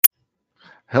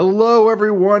Hello,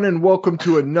 everyone, and welcome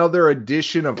to another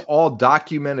edition of All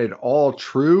Documented, All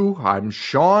True. I'm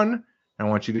Sean. I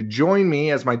want you to join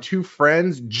me as my two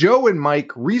friends, Joe and Mike,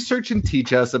 research and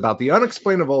teach us about the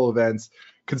unexplainable events,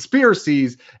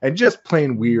 conspiracies, and just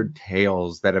plain weird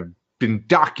tales that have been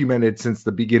documented since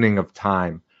the beginning of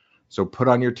time. So put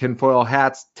on your tinfoil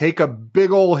hats, take a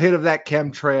big old hit of that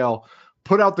chemtrail,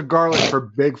 put out the garlic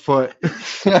for Bigfoot,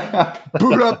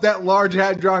 boot up that Large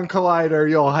Hadron Collider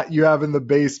you have in the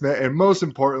basement, and most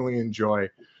importantly, enjoy.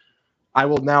 I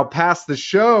will now pass the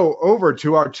show over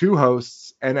to our two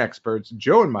hosts and experts,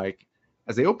 Joe and Mike,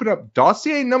 as they open up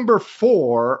dossier number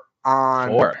 4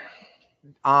 on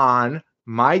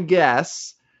my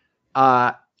guess.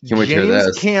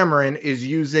 James Cameron is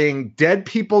using dead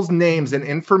people's names and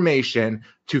information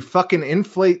to fucking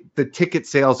inflate the ticket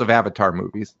sales of Avatar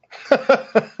movies.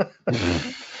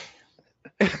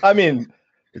 I mean,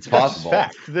 it's possible.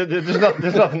 Fact. There's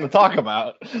nothing to talk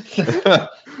about.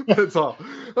 That's all.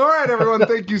 All right, everyone.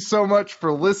 Thank you so much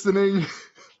for listening.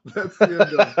 That's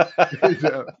the end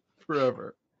of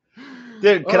Forever.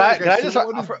 Dude, can I just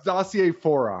what is dossier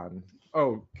 4 on?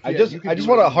 Oh, yeah, I just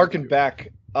want to harken back.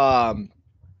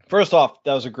 First off,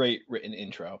 that was a great written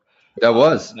intro. That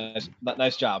was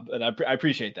nice job, and I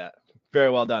appreciate that. Very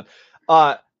well done.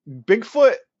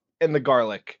 Bigfoot and the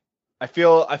garlic. I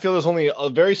feel there's only a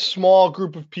very small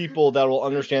group of people that will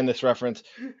understand this reference.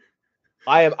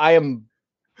 I am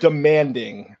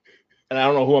demanding, and I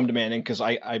don't know who I'm demanding because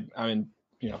I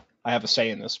have a say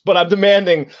in this, but I'm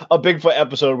demanding a Bigfoot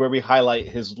episode where we highlight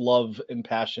his love and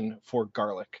passion for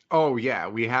garlic. Oh yeah,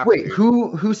 we have. Wait,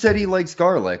 who said he likes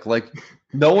garlic? Like,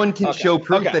 no one can show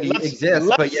proof that he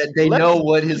exists, but yet they know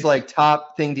what his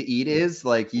top thing to eat is.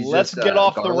 Like, he's let's get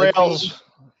off the rails.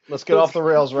 Let's get off the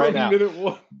rails right now.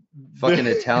 Fucking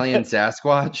Italian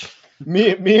Sasquatch.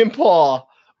 Me and Paul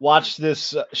watched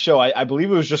this show. I believe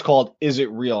it was just called "Is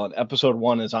It Real?" And episode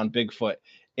 1 is on Bigfoot.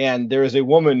 And there is a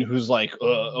woman who's like,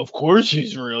 of course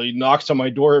he's real. He knocks on my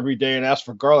door every day and asks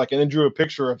for garlic, and then drew a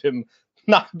picture of him,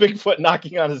 Bigfoot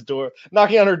knocking on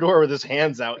her door with his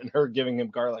hands out, and her giving him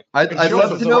garlic. I'd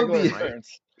love to know the.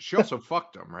 She also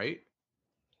fucked him, right?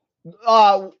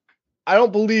 I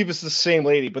don't believe it's the same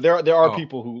lady, but there are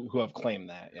people who have claimed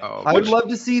that. Yeah. I would love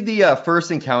to see the first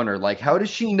encounter. Like, how does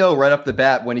she know right off the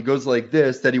bat when he goes like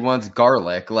this that he wants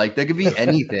garlic? Like, that could be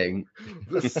anything.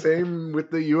 The same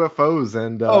with the UFOs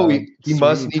and he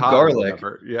must need garlic.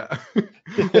 Yeah.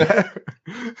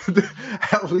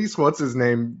 At least what's his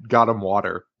name got him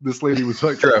water. This lady was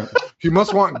like, he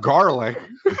must want garlic.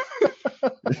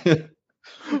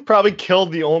 Probably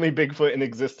killed the only Bigfoot in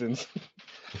existence.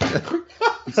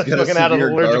 He's got looking at an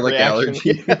allergic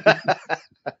allergy.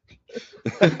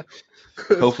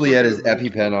 Hopefully he had his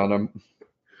EpiPen on him.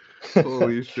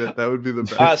 Holy shit, that would be the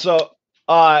best.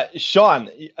 Sean,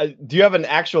 do you have an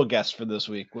actual guess for this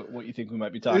week? What you think we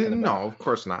might be talking about? No, of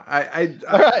course not. It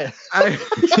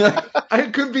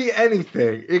could be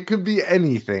anything. It could be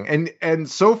anything. And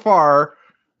so far,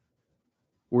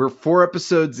 we're 4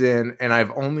 episodes in, and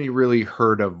I've only really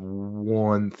heard of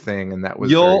one thing, and that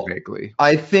was very vaguely.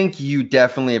 I think you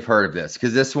definitely have heard of this,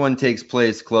 because this one takes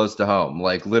place close to home,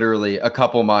 like literally a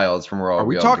couple miles from where Are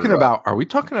we talking about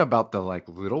the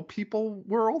little people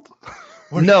world?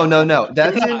 No.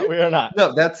 That's we are not.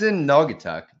 No, that's in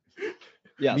Naugatuck.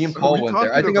 Yeah, me and Paul went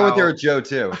there. I think I went there with Joe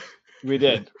too. We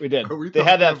did. They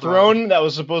had that throne that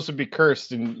was supposed to be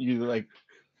cursed, and you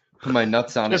put my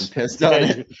nuts on it and pissed on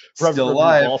it. Still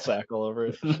alive. Ball sack all over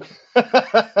it.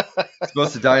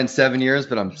 Supposed to die in 7 years,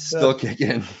 but I'm still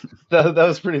kicking. That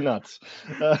was pretty nuts.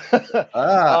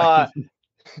 But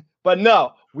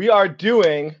no, we are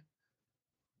doing,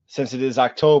 since it is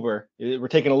October, we're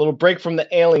taking a little break from the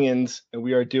aliens, and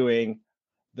we are doing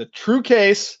the true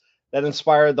case that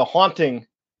inspired The Haunting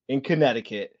in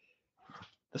Connecticut.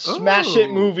 The smash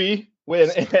hit movie.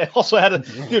 It also had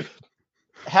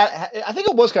I think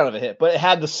it was kind of a hit, but it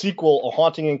had the sequel, A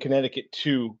Haunting in Connecticut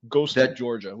 2, Ghost of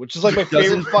Georgia, which is like my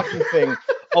favorite fucking thing of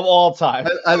all time.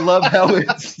 I love how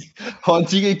it's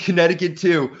Haunting in Connecticut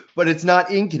 2, but it's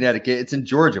not in Connecticut, it's in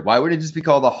Georgia. Why would it just be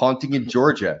called The Haunting in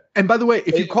Georgia? And by the way,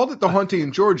 if you called it The Haunting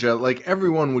in Georgia,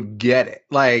 everyone would get it.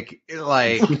 Right.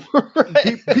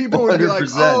 People would be like,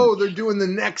 oh, they're doing the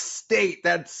next state.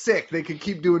 That's sick. They could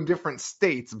keep doing different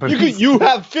states. But you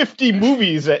have 50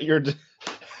 movies at your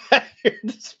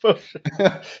disposal.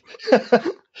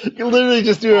 You can literally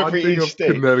just do it for each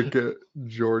state. Connecticut,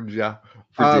 Georgia.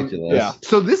 Ridiculous. Yeah.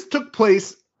 So this took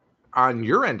place on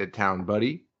your end of town,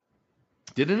 buddy.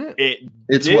 Didn't it?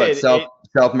 It's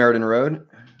South Meriden Road?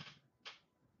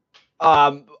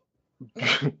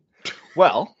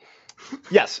 Well,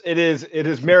 Yes, it is. It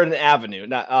is Meriden Avenue,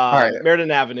 not right.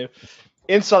 Meriden Avenue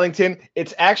in Southington.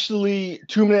 It's actually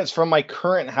 2 minutes from my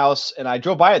current house, and I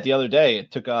drove by it the other day.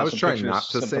 It took I was some trying pictures. not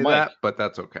to sent say Mike. that, but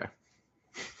that's okay.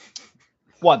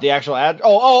 What, the actual ad?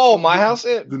 Oh, my house?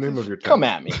 The name of your town. Come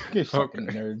at me, you fucking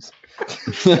nerds.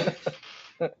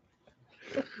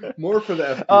 More for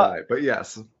the FBI, but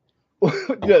yes.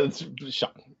 Yeah, it's Sean.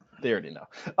 They already know.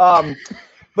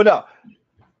 But no,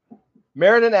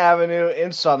 Meriden Avenue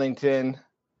in Southington,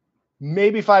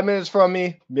 maybe 5 minutes from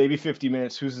me, maybe 50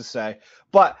 minutes. Who's to say?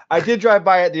 But I did drive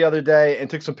by it the other day and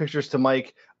took some pictures to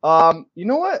Mike. You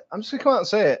know what? I'm just gonna come out and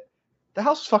say it. The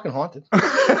house is fucking haunted.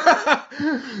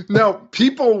 No,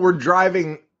 people were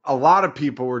driving. A lot of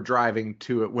people were driving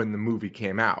to it when the movie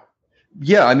came out.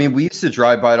 Yeah, I mean, we used to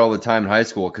drive by it all the time in high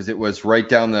school because it was right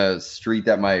down the street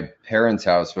that my parents'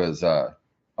 house was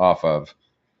off of.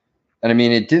 And I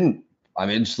mean, it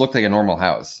just looked like a normal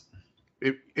house.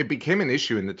 It became an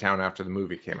issue in the town after the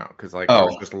movie came out because there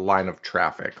was just a line of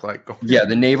traffic. Yeah,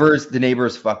 the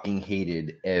neighbors fucking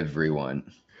hated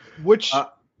everyone. Which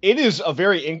it is a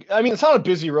very. I mean, it's not a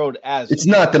busy road It's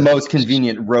not the most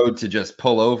convenient road to just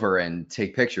pull over and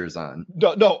take pictures on.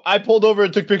 No, I pulled over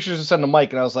and took pictures and sent to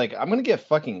Mike, and I was like, I'm gonna get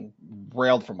fucking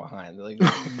railed from behind. Like,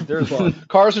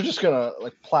 cars are just gonna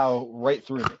plow right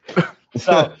through me.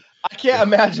 So I can't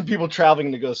imagine people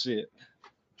traveling to go see it.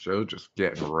 Joe just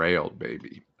getting railed,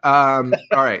 baby. All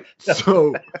right,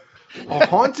 so a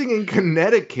haunting in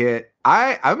Connecticut.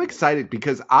 I'm excited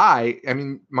because I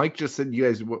mean, Mike just said you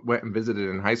guys went and visited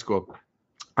in high school.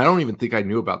 I don't even think I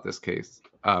knew about this case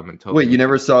until. Wait, you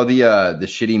never saw the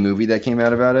shitty movie that came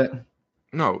out about it?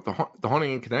 No, the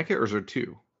haunting in Connecticut, or is there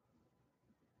two?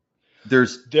 There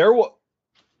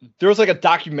was like a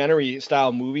documentary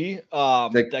style movie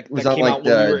that came out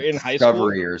when we were in high school.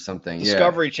 Discovery or something.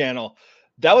 Discovery Channel.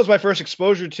 That was my first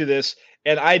exposure to this,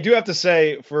 and I do have to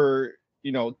say, for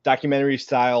documentary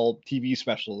style TV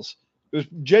specials, it was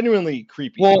genuinely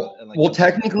creepy. Well,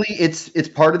 technically, it's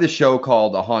part of the show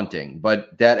called A Haunting,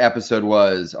 but that episode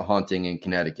was A Haunting in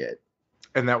Connecticut.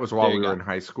 And that was while we were in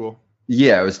high school?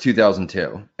 Yeah, it was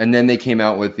 2002. And then they came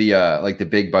out with the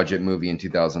big budget movie in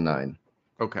 2009.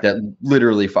 Okay. That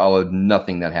literally followed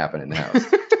nothing that happened in the house.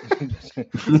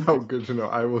 Oh, good to know.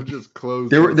 I will just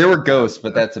close. There were ghosts,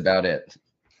 but that's about it.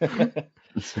 and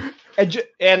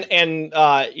kind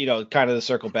of to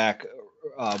circle back,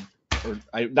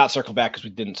 not circle back because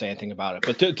we didn't say anything about it,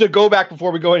 but to go back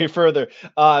before we go any further,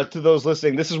 to those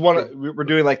listening, this is we're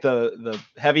doing like the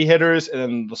heavy hitters and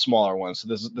then the smaller ones. So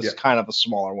this is kind of a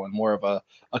smaller one, more of a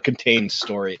contained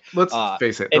story. Let's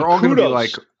face it, they're all going to be like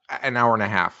an hour and a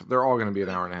half. They're all going to be an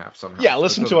hour and a half somehow. Yeah,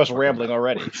 listen to us rambling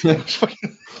already.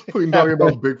 We're talking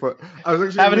about Bigfoot. I was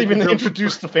actually haven't even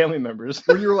introduced the family members.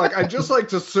 When you were like, I'd just like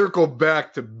to circle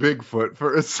back to Bigfoot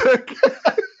for a second.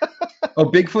 Oh,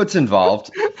 Bigfoot's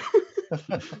involved.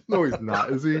 No, he's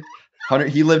not. Is he?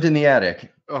 He lived in the attic.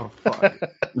 Oh, fuck.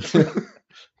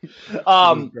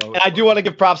 And I do want to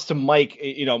give props to Mike.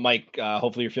 Mike,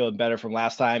 hopefully you're feeling better from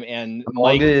last time. And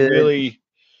Mike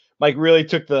really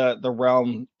took the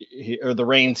realm or the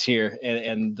reins here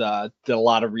and did a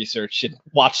lot of research and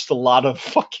watched a lot of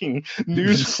fucking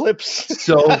news clips.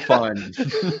 So fun,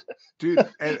 dude.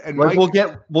 And Mike,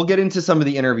 Mike, we'll get into some of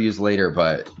the interviews later,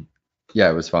 but yeah,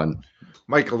 it was fun.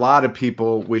 Mike, a lot of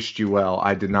people wished you well.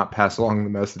 I did not pass along the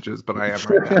messages, but I am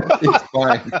right now. It's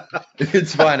fine.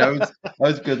 It's fine. I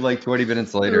was good like 20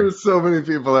 minutes later. There were so many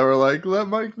people that were like, let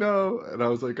Mike know. And I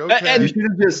was like, okay. And you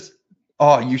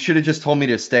should have just told me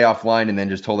to stay offline and then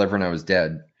just told everyone I was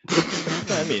dead.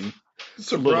 I mean,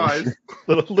 surprise.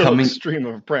 Little extreme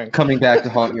of a prank. Coming back to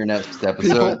haunt your next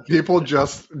episode. People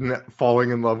just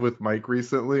falling in love with Mike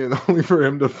recently, and only for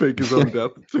him to fake his own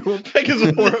death to him. Fake his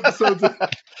own 4 episodes.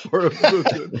 4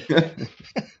 episodes.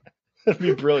 That'd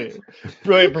be brilliant.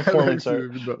 Brilliant performance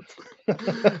art.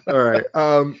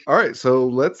 All right. So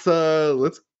let's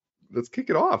kick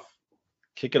it off.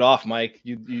 Kick it off, Mike.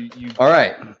 You. All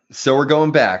right. So we're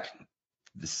going back.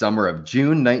 The summer of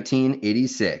June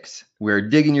 1986, where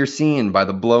Digging Your Scene by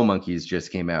the Blow Monkeys just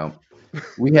came out.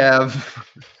 We have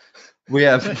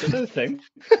Is that a thing?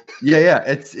 Yeah,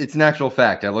 it's an actual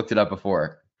fact. I looked it up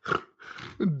before.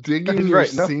 Digging Your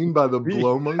Scene by the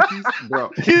Blow Monkeys?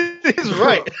 Bro. He's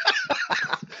right.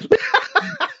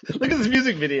 Look at this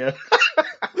music video.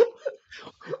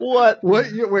 What?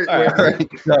 Year? Wait.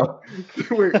 So,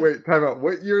 wait. Time out.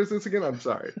 What year is this again? I'm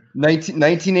sorry.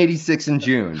 1986 in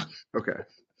June. Okay.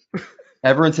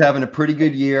 Everyone's having a pretty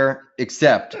good year,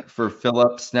 except for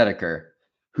Philip Snedeker,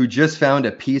 who just found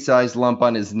a pea-sized lump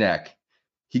on his neck.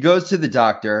 He goes to the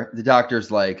doctor. The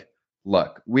doctor's like,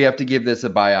 look, we have to give this a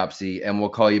biopsy, and we'll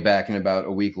call you back in about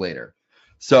a week later.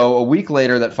 So a week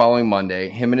later, that following Monday,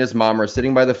 him and his mom are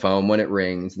sitting by the phone when it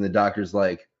rings, and the doctor's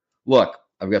like, look,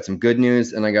 I've got some good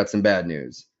news and I got some bad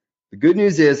news. The good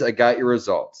news is I got your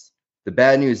results. The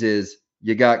bad news is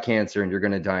you got cancer and you're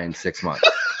going to die in 6 months.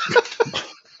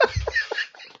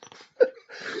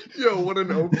 Yo, what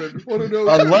an open.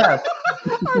 Unless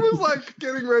I was like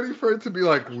getting ready for it to be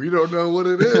like, we don't know what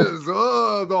it is.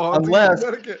 Oh, the haunting Unless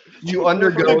Connecticut. you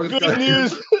undergo The good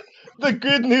news. The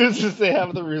good news is they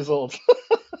have the results.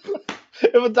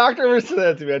 If a doctor ever said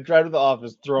that to me, I'd drive to the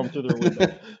office, throw them through their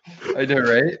window. I know,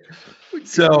 right?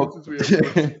 So,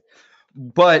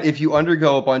 but if you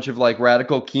undergo a bunch of like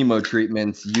radical chemo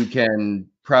treatments, you can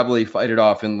probably fight it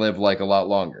off and live like a lot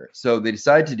longer. So they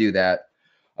decide to do that.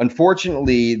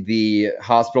 Unfortunately, the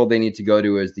hospital they need to go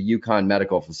to is the Yukon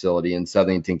Medical Facility in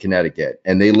Southington, Connecticut,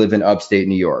 and they live in upstate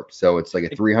New York. So it's like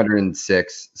a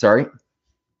 306. Sorry.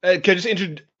 Can I just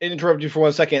interrupt you for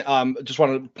 1 second? Just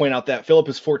want to point out that Philip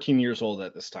is 14 years old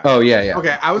at this time. Oh, yeah.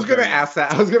 Okay, I was gonna ask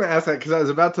that because I was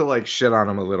about to like shit on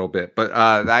him a little bit, but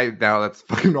now that's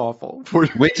fucking awful.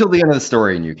 Wait till the end of the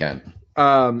story and you can.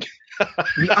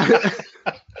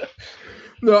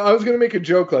 No, I was gonna make a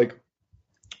joke like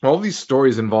all these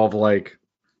stories involve like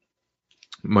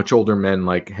much older men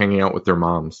like hanging out with their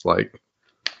moms, like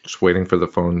just waiting for the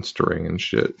phones to ring and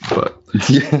shit. But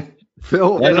Yeah.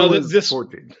 Phil, I know Phil is this-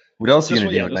 14. What else are you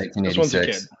This going to one- do in this one's a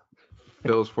 1986? kid.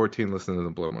 Phil's 14 listening to the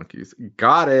Blow Monkeys.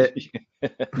 Got it.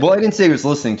 Well, I didn't say he was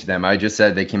listening to them. I just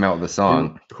said they came out with a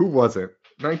song. Who wasn't?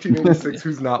 1986,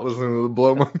 who's not listening to the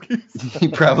Blow Monkeys? He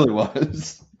probably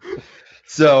was.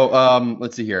 So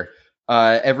let's see here.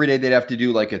 Every day they'd have to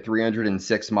do like a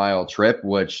 306-mile trip,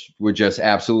 which would just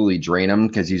absolutely drain him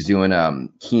because he's doing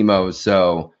chemo.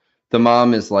 So the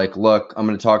mom is like, look, I'm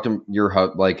going to talk to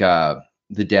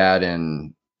the dad,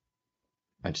 and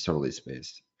I just totally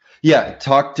spaced. Yeah,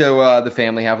 talk to the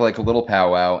family, have like a little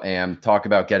powwow and talk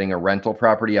about getting a rental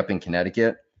property up in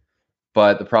Connecticut.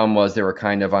 But the problem was they were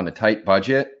kind of on a tight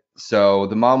budget. So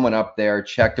the mom went up there,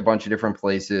 checked a bunch of different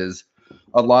places.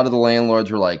 A lot of the landlords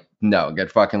were like, no,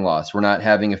 get fucking lost. We're not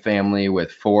having a family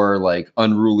with 4 like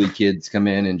unruly kids come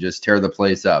in and just tear the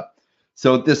place up.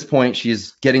 So at this point,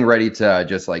 she's getting ready to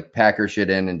just like pack her shit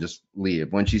in and just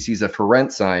leave. When she sees a for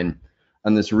rent sign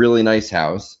on this really nice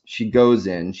house, she goes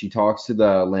in, she talks to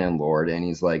the landlord, and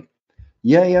he's like,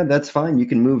 yeah, that's fine. You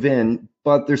can move in,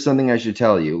 but there's something I should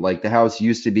tell you. Like the house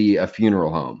used to be a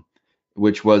funeral home,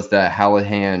 which was the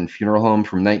Hallahan Funeral Home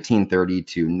from 1930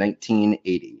 to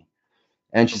 1980.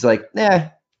 And she's like,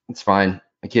 it's fine.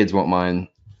 My kids won't mind.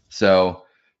 So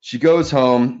she goes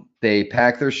home. They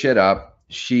pack their shit up.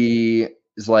 She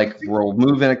is like, we're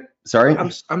moving. Sorry?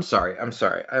 I'm sorry.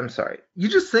 You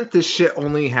just think this shit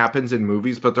only happens in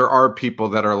movies, but there are people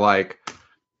that are like,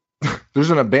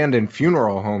 there's an abandoned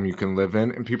funeral home you can live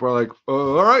in, and people are like,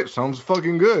 oh, all right, sounds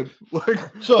fucking good. Like,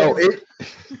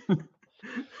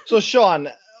 So Sean,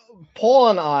 Paul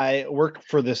and I work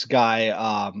for this guy.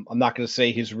 I'm not going to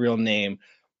say his real name,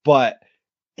 but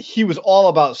he was all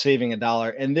about saving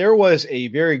 $1. And there was a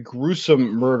very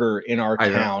gruesome murder in our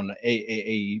town,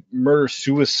 a murder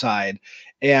suicide.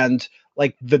 And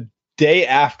like the day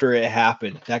after it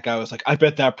happened, that guy was like, I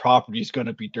bet that property is going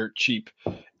to be dirt cheap.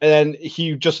 And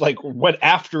he just like went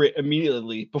after it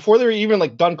immediately before they were even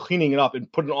like done cleaning it up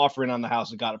and put an offer in on the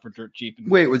house and got it for dirt cheap. And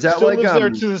wait, was that still like lives there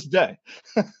to this day?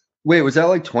 Wait, was that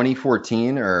like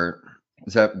 2014 or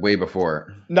was that way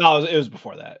before? No, it was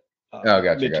before that.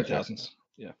 Gotcha. Mid-2000s.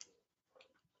 Yeah.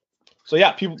 So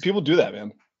yeah, people do that,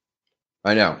 man.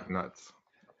 I know. Nuts.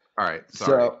 All right.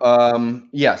 Sorry.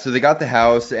 So so they got the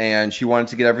house and she wanted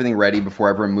to get everything ready before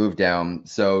everyone moved down.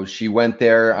 So she went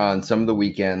there on some of the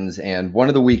weekends, and one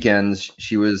of the weekends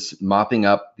she was mopping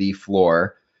up the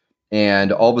floor,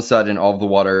 and all of a sudden all of the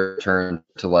water turned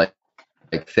to like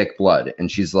thick blood,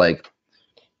 and she's like,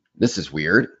 this is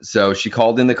weird. So she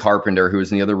called in the carpenter who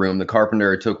was in the other room. The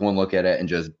carpenter took one look at it and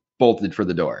just bolted for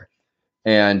the door.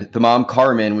 And the mom,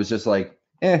 Carmen, was just like,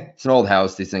 it's an old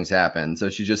house. These things happen. So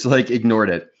she just like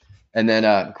ignored it and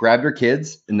then grabbed her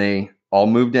kids, and they all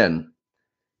moved in.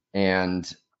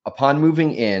 And upon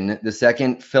moving in, the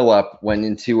second Philip went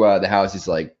into the house, he's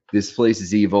like, this place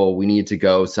is evil. We need to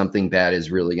go. Something bad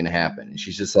is really going to happen. And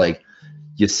she's just like,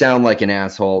 you sound like an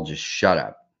asshole. Just shut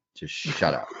up. Just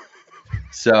shut up.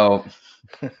 So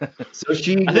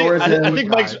she ignores him.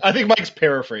 I think Mike's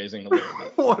paraphrasing a little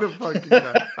bit. What a fucking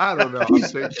guy. I don't know.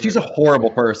 She's a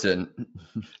horrible person.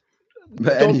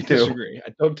 But I don't disagree.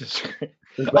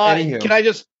 Can I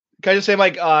just say,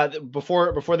 Mike,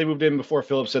 before they moved in, before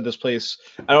Philip said this place,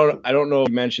 I don't know if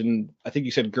you mentioned, I think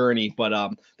you said Gurney,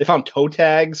 but they found toe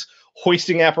tags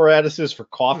hoisting apparatuses for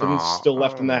coffins Aw, still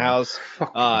left in the house.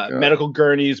 fucking God. Medical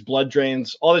gurneys, blood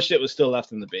drains, all this shit was still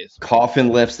left in the basement. Coffin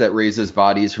lifts that raises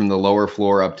bodies from the lower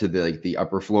floor up to the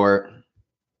upper floor.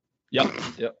 Yep.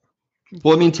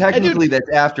 Well, I mean, technically, that's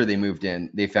after they moved in.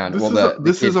 They found This it. is Well,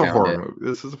 this is a horror it. movie.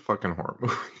 This is a fucking horror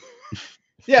movie.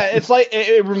 Yeah, it's like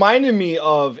it reminded me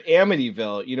of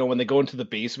Amityville, when they go into the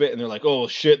basement and they're like, "Oh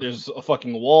shit, there's a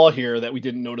fucking wall here that we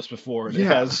didn't notice before." And it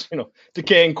has,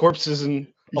 decaying corpses and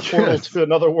a portal to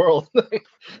another world.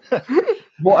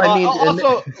 Well, I mean,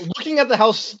 also looking at the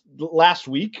house last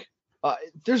week,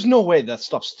 there's no way that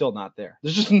stuff's still not there.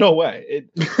 There's just no way.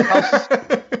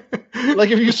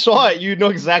 Like if you saw it, you'd know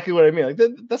exactly what I mean. Like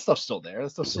that stuff's still there. That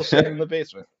stuff's still sitting in the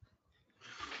basement.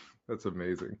 That's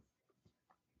amazing.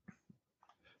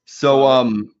 So,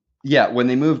 when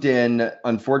they moved in,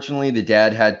 unfortunately, the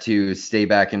dad had to stay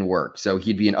back and work. So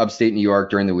he'd be in upstate New York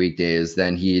during the weekdays.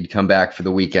 Then he'd come back for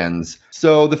the weekends.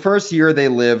 So the first year they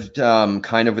lived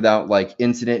kind of without like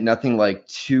incident, nothing like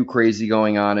too crazy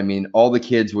going on. I mean, all the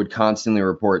kids would constantly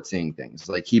report seeing things.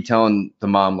 Like keep telling the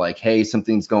mom like, hey,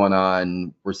 something's going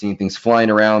on. We're seeing things flying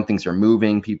around. Things are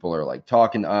moving. People are like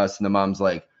talking to us. And the mom's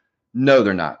like, no,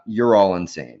 they're not. You're all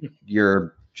insane.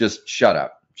 You're just shut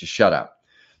up. Just shut up.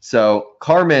 So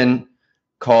Carmen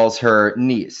calls her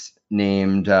niece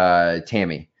named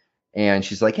Tammy, and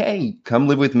she's like, hey, come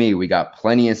live with me. We got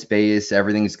plenty of space.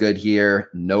 Everything's good here.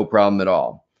 No problem at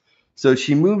all. So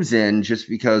she moves in just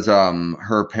because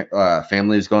her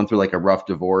family was going through like a rough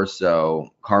divorce. So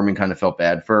Carmen kind of felt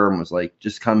bad for her and was like,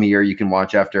 just come here. You can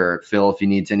watch after Phil if he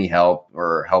needs any help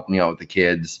or help me out with the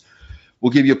kids.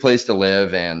 We'll give you a place to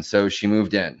live. And so she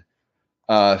moved in.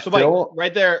 So Phil, Mike,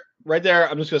 right there,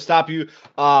 I'm just going to stop you.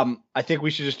 I think we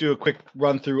should just do a quick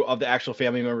run through of the actual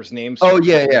family members' names. Oh,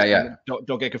 yeah.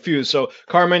 Don't get confused. So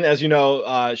Carmen, as you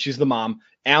know, she's the mom.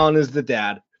 Alan is the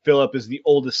dad. Philip is the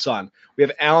oldest son. We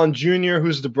have Alan Jr.,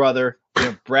 who's the brother. We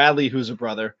have Bradley, who's a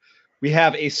brother. We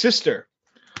have a sister.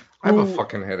 I have a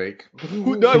fucking headache. It's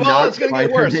going to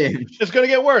get worse. It's going to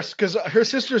get worse because her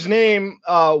sister's name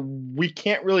we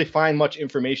can't really find much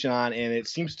information on, and it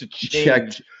seems to change.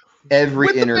 Checked every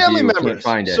with interview, the family members. Can't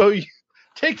find it. So you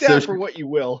take that for what you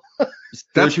will.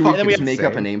 Should we just make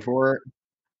up a name for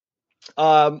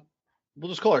her? We'll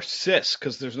just call her Sis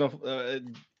because there's no.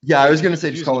 I was going to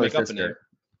say just call her sister.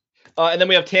 And then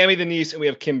we have Tammy the niece and we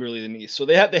have Kimberly the niece. So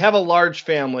they have a large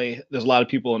family. There's a lot of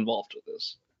people involved with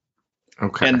this.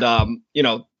 Okay. And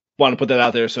want to put that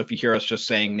out there. So if you hear us just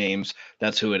saying names,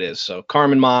 that's who it is. So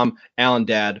Carmen mom, Alan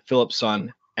dad, Philip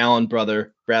son, Alan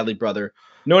brother, Bradley brother,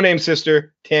 no name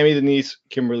sister, Tammy the niece,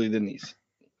 Kimberly the niece.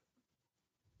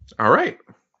 All right.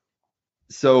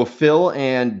 So Phil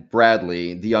and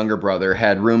Bradley, the younger brother,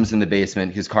 had rooms in the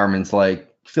basement because Carmen's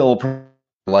like, Phil will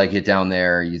like it down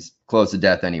there. He's close to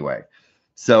death anyway.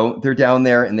 So they're down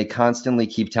there and they constantly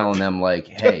keep telling them like,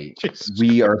 hey,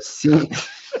 we are seeing.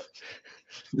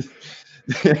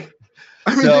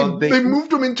 I mean, they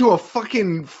moved him into a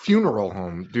fucking funeral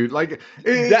home, dude. Like,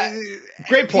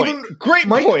 great point. Great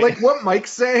Mike, point. Like what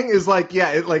Mike's saying is like,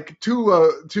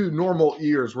 to normal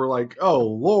ears, we're like, oh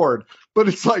Lord, but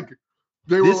it's like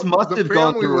this must have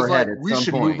gone through her head. We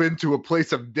should move into a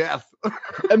place of death.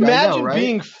 Imagine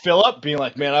being Philip, being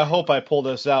like, man, I hope I pull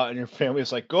this out, and your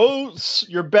family's like, go.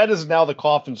 Your bed is now the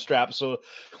coffin strap, so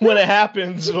when it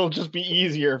happens, it'll just be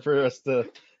easier for us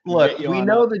to. Look, we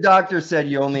know the doctor said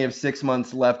you only have 6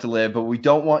 months left to live, but we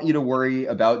don't want you to worry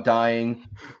about dying.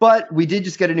 But we did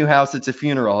just get a new house. It's a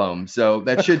funeral home, so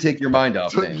that should take your mind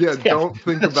off things. Yeah, don't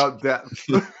think about death.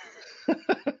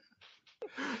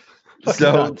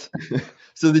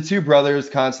 So the two brothers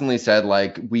constantly said,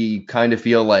 like, we kind of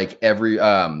feel like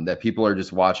that people are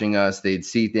just watching us. They'd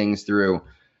see things through.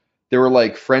 There were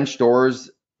like French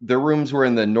doors. Their rooms were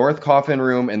in the north coffin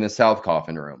room and the south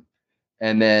coffin room.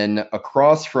 And then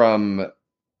across from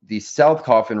the south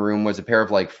coffin room was a pair of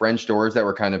like French doors that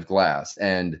were kind of glass.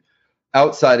 And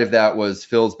outside of that was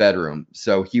Phil's bedroom.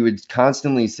 So he would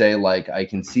constantly say like, I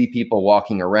can see people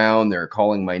walking around. They're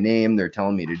calling my name. They're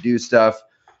telling me to do stuff.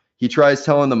 He tries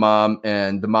telling the mom,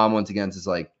 and the mom once again is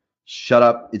like, shut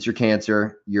up. It's your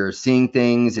cancer. You're seeing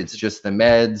things. It's just the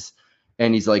meds.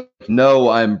 And he's like, no,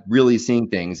 I'm really seeing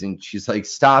things. And she's like,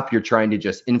 stop. You're trying to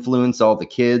just influence all the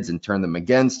kids and turn them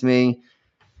against me.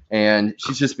 And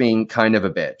she's just being kind of a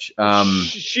bitch.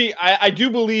 I do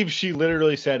believe she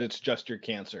literally said it's just your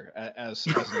cancer as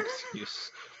an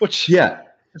excuse, which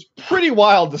is pretty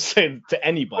wild to say to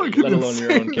anybody, let alone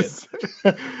your own kids.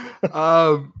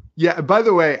 Yeah. By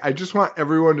the way, I just want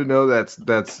everyone to know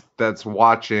that's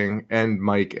watching, and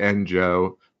Mike and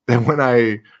Joe, that when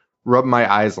I rub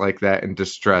my eyes like that in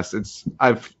distress.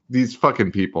 These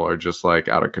fucking people are just like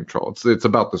out of control. It's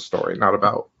about the story, not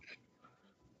about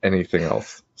anything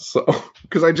else. So,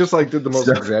 because I just like did the most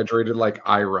exaggerated like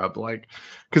eye rub, like,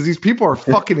 because these people are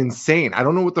fucking insane. I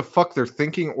don't know what the fuck they're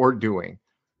thinking or doing.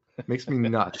 It makes me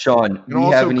nuts. Sean, we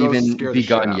haven't even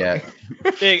begun yet.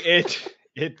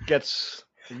 It gets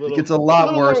a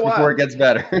lot worse before it gets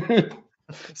better.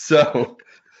 So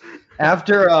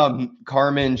after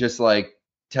Carmen just like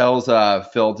tells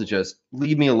Phil to just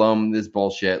leave me alone with this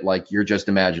bullshit, like you're just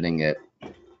imagining it,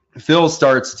 Phil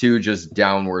starts to just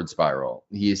downward spiral.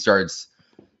 He starts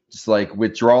just like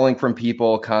withdrawing from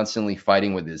people, constantly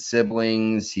fighting with his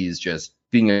siblings. He's just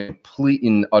being a complete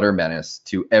and utter menace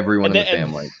to everyone in the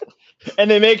family.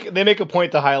 And they make a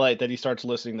point to highlight that he starts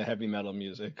listening to heavy metal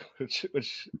music, which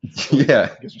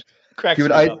yeah, cracks me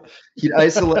up. He'd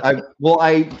isolate.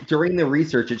 During the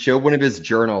research, it showed one of his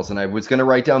journals, and I was going to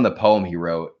write down the poem he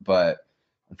wrote, but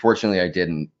unfortunately, I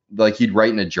didn't. Like he'd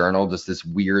write in a journal just this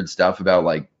weird stuff about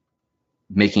like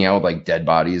making out with like dead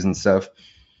bodies and stuff.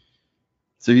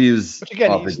 So he was he's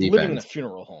living in a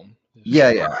funeral home.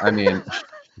 Yeah. I mean.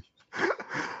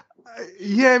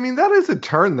 Yeah, I mean that is a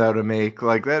turn though to make.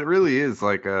 Like that really is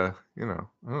like a, I don't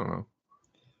know.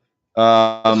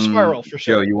 It's a spiral for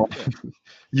sure. Joe,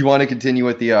 you want to continue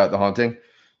with the haunting?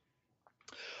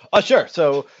 Sure.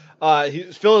 So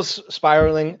Phil is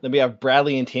spiraling. Then we have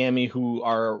Bradley and Tammy who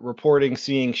are reporting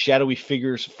seeing shadowy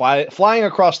figures flying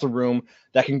across the room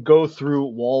that can go through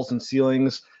walls and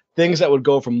ceilings. Things that would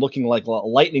go from looking like a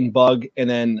lightning bug and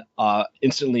then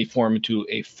instantly form into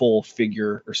a full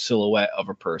figure or silhouette of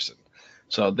a person.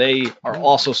 So they are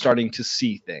also starting to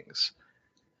see things.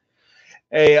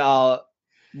 A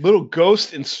little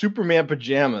ghost in Superman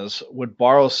pajamas would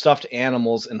borrow stuffed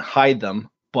animals and hide them,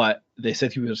 but they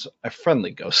said he was a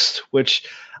friendly ghost, which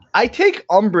I take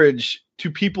umbrage to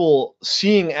people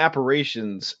seeing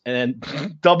apparitions and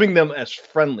dubbing them as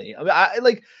friendly. I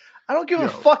mean, I don't give a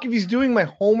fuck if he's doing my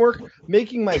homework,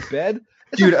 making my bed.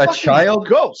 Dude, a child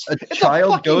ghost. A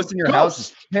child ghost in your house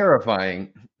is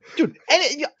terrifying. Dude,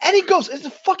 any ghost, it's a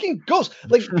fucking ghost.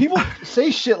 Like people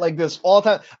say shit like this all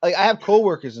the time. Like I have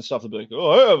coworkers and stuff that be like,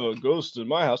 "Oh, I have a ghost in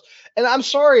my house." And I'm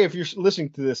sorry if you're listening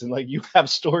to this and like you have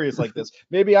stories like this.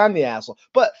 Maybe I'm the asshole,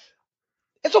 but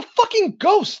it's a fucking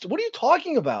ghost. What are you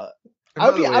talking about? I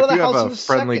would be out of the house in a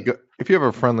second. If you have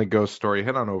a friendly ghost story,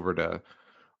 head on over to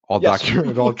All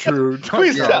Documented, All True.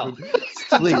 Please tell.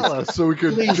 Please tell us so we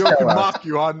could joke and mock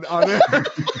you on air.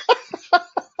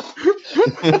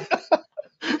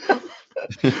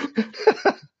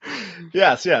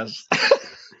 Yes.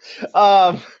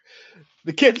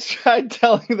 The kids tried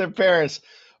telling their parents,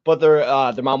 but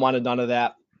their mom wanted none of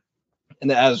that.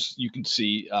 And as you can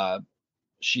see,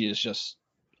 she is just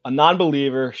a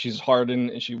non-believer. She's hardened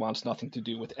and she wants nothing to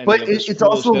do with any of this. But it's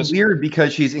also weird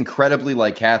because she's incredibly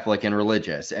like Catholic and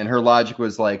religious, and her logic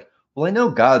was like, well, I know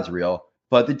God's real,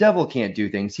 but the devil can't do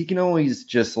things. He can always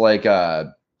just like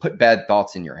put bad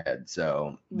thoughts in your head.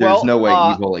 So there's no way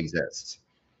evil exists.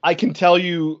 I can tell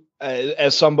you,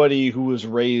 as somebody who was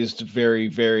raised very,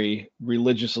 very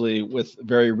religiously with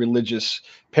very religious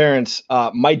parents,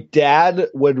 my dad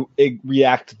would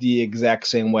react the exact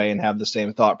same way and have the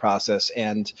same thought process.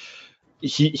 And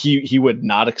he would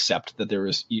not accept that there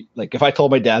was like, if I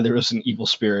told my dad there was an evil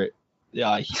spirit,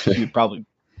 he would probably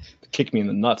kick me in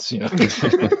the nuts. What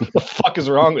the fuck is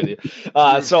wrong with you?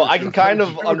 So I can kind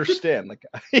of understand, like,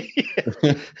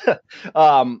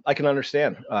 I can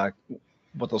understand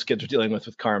what those kids are dealing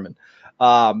with Carmen.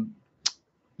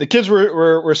 The kids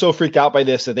were so freaked out by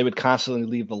this that they would constantly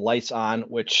leave the lights on,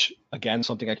 which, again,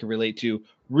 something I can relate to,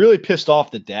 really pissed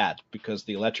off the dad because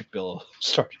the electric bill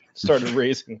started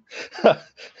raising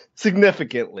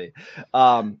significantly.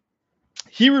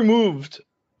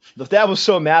 The dad was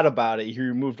so mad about it, he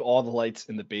removed all the lights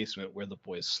in the basement where the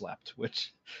boys slept,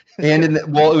 which... And it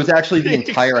was actually the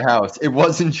entire house. It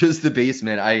wasn't just the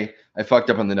basement. I fucked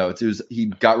up on the notes. He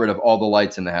got rid of all the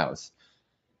lights in the house.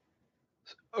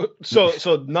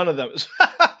 So none of them.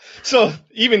 So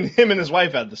even him and his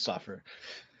wife had to suffer.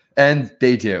 And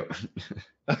they do.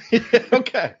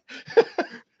 Okay.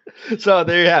 So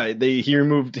there you have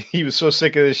it. He was so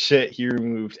sick of this shit, he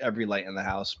removed every light in the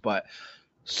house. But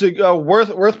so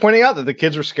worth pointing out that the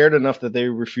kids were scared enough that they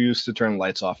refused to turn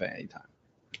lights off at any time.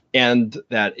 And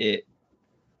that it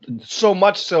so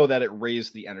much so that it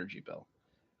raised the energy bill.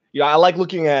 I like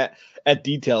looking at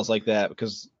details like that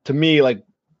because to me, like,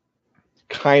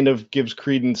 kind of gives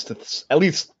credence to at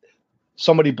least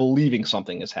somebody believing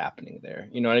something is happening there.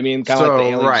 You know what I mean? Kind of like the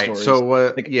alien stories. So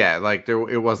what?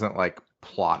 It wasn't like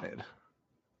plotted.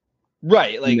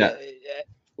 Right. Like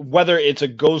whether it's a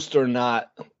ghost or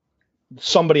not,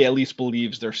 somebody at least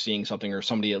believes they're seeing something, or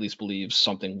somebody at least believes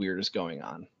something weird is going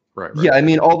on. Right. Yeah, I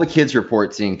mean, all the kids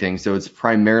report seeing things, so it's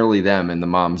primarily them, and the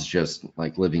mom's just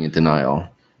like living in denial.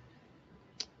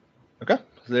 Okay,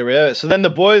 so there we have it. So then the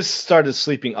boys started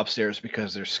sleeping upstairs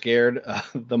because they're scared.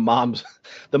 The mom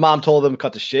told them to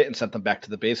cut the shit and sent them back to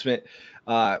the basement.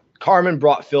 Carmen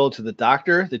brought Phil to the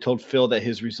doctor. They told Phil that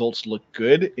his results looked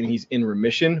good and he's in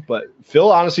remission, but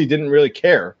Phil honestly didn't really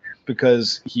care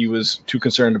because he was too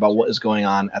concerned about what is going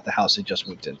on at the house they just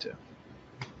moved into.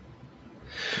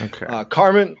 Okay.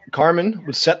 Carmen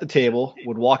would set the table,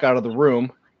 would walk out of the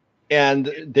room,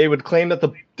 and they would claim that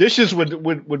the dishes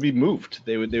would be moved.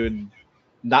 They would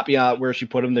not be where she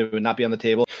put them. They would not be on the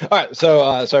table. All right,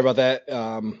 so sorry about that.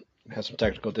 Had some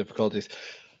technical difficulties.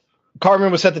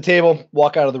 Carmen would set the table,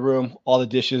 walk out of the room. All the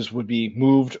dishes would be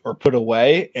moved or put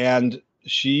away, and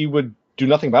she would do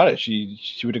nothing about it. She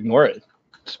would ignore it.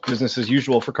 It's business as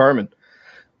usual for Carmen.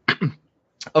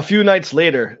 A few nights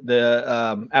later,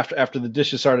 after the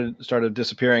dishes started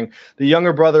disappearing, the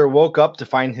younger brother woke up to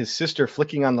find his sister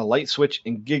flicking on the light switch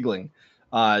and giggling.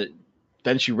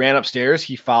 Then she ran upstairs.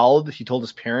 He followed. He told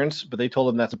his parents, but they told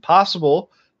him that's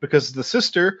impossible because the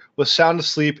sister was sound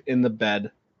asleep in the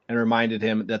bed, and reminded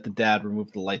him that the dad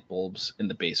removed the light bulbs in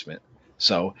the basement.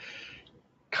 So,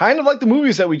 kind of like the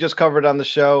movies that we just covered on the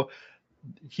show,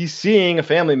 he's seeing a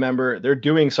family member. They're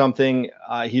doing something.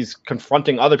 He's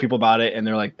confronting other people about it, and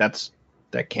they're like, that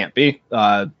can't be.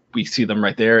 We see them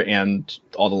right there, and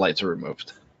all the lights are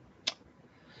removed.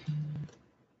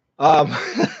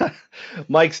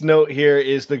 Mike's note here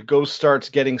is the ghost starts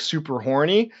getting super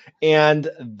horny, and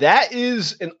that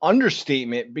is an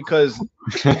understatement because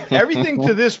everything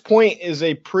to this point is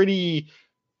a pretty,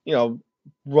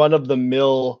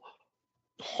 run-of-the-mill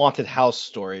haunted house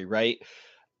story, right?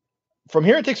 From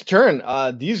here, it takes a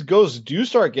turn. These ghosts do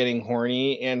start getting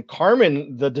horny, and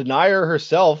Carmen, the denier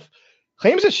herself,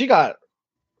 claims that she got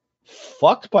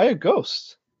fucked by a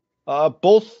ghost.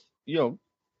 Both,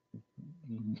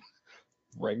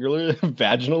 regularly,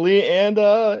 vaginally, and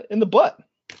in the butt.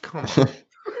 Come on.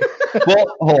 Well,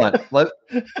 hold on.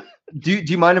 Do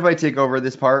you mind if I take over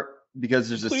this part? Because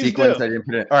there's a Please sequence do. I didn't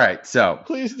put in. All right, so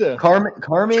Please do. Carmen,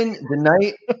 the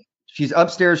night she's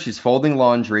upstairs, she's folding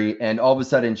laundry, and all of a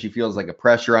sudden she feels like a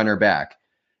pressure on her back.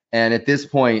 And at this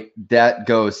point, that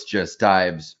ghost just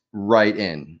dives right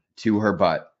in to her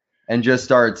butt and just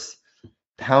starts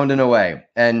pounding away.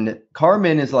 And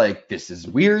Carmen is like, this is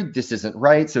weird. This isn't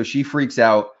right. So she freaks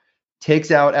out,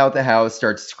 takes out the house,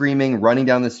 starts screaming, running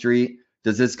down the street.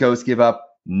 Does this ghost give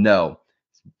up? No.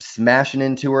 Smashing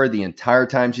into her the entire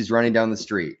time she's running down the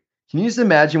street. Can you just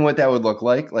imagine what that would look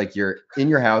like? Like you're in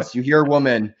your house, you hear a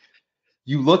woman,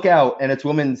 you look out, and it's a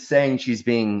woman saying she's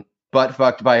being butt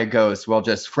fucked by a ghost while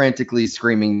just frantically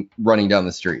screaming, running down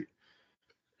the street.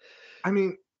 I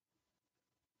mean,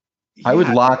 I would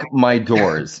lock my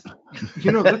doors. That's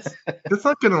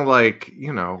not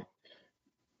gonna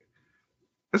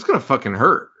it's gonna fucking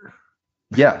hurt.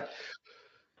 Yeah.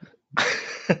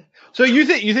 So you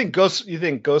think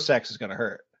ghost sex is gonna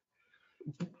hurt?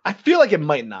 I feel like it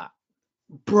might not.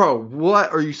 Bro,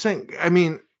 what are you saying? I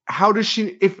mean, how does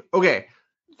she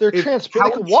They're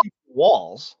transparent. They can walk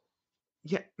walls.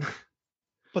 Yeah.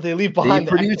 But they leave behind They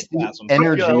produce the ectoplasm.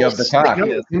 energy of the cock.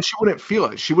 And she wouldn't feel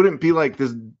it. She wouldn't be like,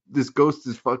 this ghost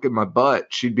is fucking my butt.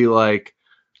 She'd be like,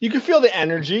 you can feel the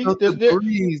energy.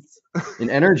 An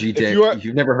energy dick.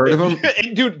 You've never heard of him?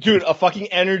 Dude, a fucking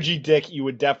energy dick you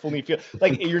would definitely feel.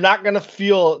 Like, you're not going to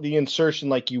feel the insertion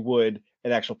like you would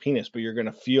an actual penis, but you're going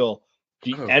to feel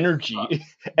the energy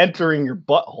entering your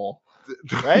butthole.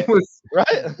 Right?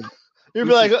 Right? You'd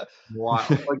be like, wow,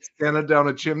 like Santa down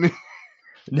a chimney.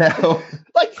 No.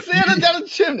 Like Santa down a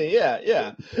chimney.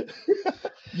 Yeah.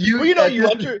 You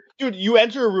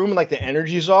enter a room and like the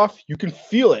energy's off, you can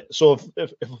feel it. So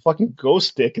if a fucking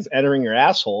ghost dick is entering your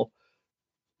asshole,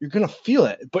 you're gonna feel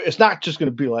it. But it's not just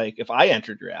gonna be like if I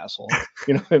entered your asshole.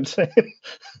 You know what I'm saying?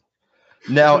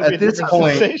 Now at this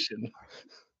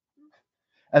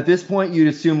point, you'd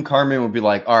assume Carmen would be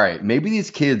like, all right, maybe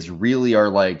these kids really are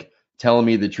like telling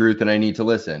me the truth and I need to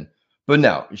listen. But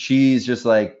no, she's just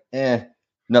like,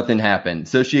 nothing happened.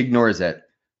 So she ignores it.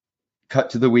 Cut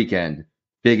to the weekend.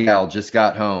 Big Al just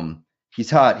got home.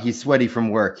 He's hot. He's sweaty from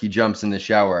work. He jumps in the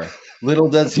shower. Little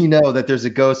does he know that there's a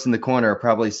ghost in the corner,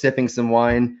 probably sipping some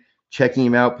wine, checking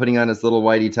him out, putting on his little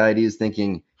whitey tighties,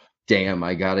 thinking, damn,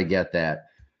 I gotta get that.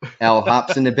 Al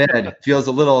hops into bed, feels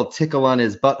a little tickle on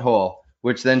his butthole,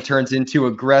 which then turns into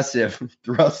aggressive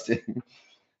thrusting.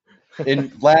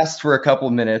 It lasts for a couple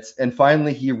minutes, and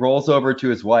finally he rolls over to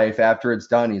his wife after it's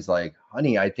done. He's like,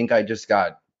 honey, I think I just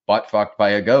got butt fucked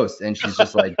by a ghost. And she's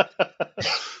just like,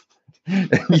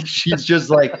 And she's just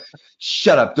like,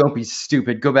 shut up, don't be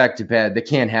stupid, go back to bed, that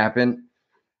can't happen.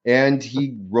 And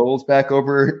he rolls back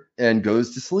over and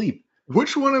goes to sleep.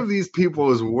 Which one of these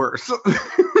people is worse?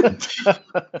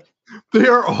 They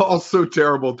are all so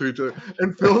terrible to each other.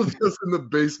 And Phil's just in the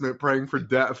basement praying for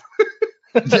death.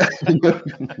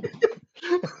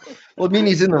 Well, I mean,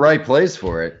 he's in the right place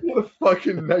for it. What a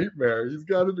fucking nightmare. He's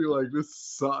got to be like, this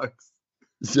sucks.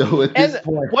 So at this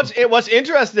point, what's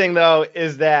interesting though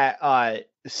is that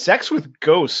sex with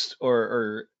ghosts,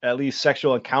 or at least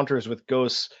sexual encounters with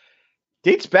ghosts,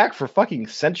 dates back for fucking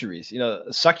centuries. You know,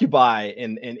 succubi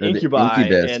and incubi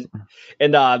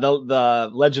and the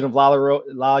Legend of La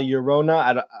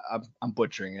Llorona. I'm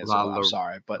butchering it. So I'm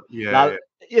sorry, but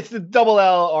it's the double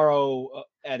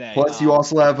LRONA. Plus, you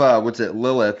also have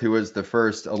Lilith, who was the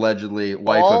first allegedly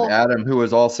wife of Adam, who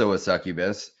was also a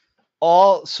succubus.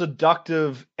 All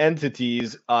seductive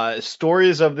entities.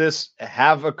 Stories of this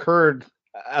have occurred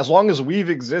as long as we've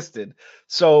existed.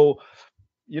 So,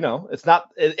 you know, it's not.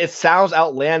 It sounds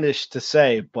outlandish to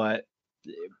say, but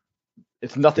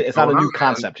it's nothing. It's not a new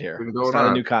concept here. It's not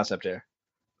a new concept here.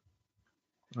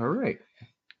 All right.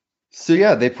 So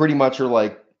yeah, they pretty much are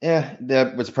like,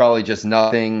 that was probably just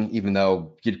nothing, even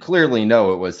though you'd clearly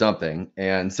know it was something.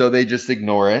 And so they just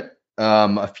ignore it.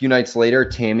 A few nights later,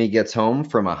 Tammy gets home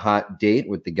from a hot date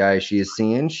with the guy she is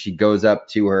seeing. She goes up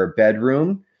to her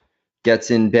bedroom, gets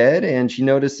in bed, and she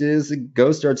notices a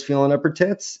ghost starts feeling up her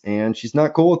tits, and she's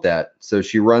not cool with that. So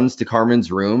she runs to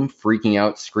Carmen's room, freaking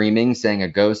out, screaming, saying a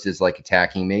ghost is like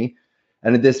attacking me.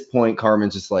 And at this point,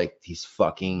 Carmen's just like, these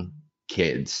fucking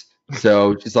kids.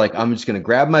 So she's like, I'm just going to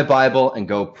grab my Bible and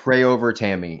go pray over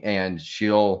Tammy, and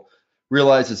she'll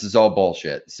realize this is all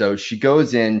bullshit. So she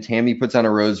goes in, Tammy puts on a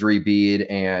rosary bead,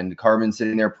 and Carmen's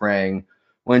sitting there praying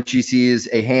when she sees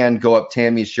a hand go up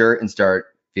Tammy's shirt and start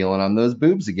feeling on those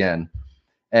boobs again.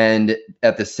 And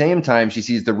at the same time, she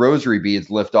sees the rosary beads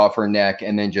lift off her neck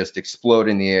and then just explode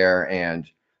in the air and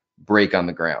break on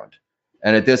the ground.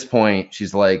 And at this point,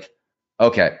 she's like,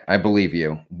 okay, I believe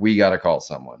you. We got to call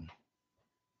someone.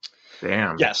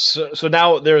 Damn. Yes. So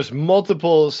now there's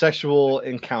multiple sexual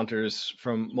encounters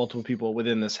from multiple people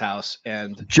within this house,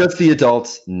 and just the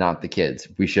adults, not the kids.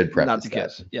 We should preface not the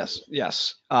kids.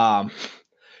 Yes.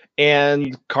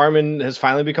 And Carmen has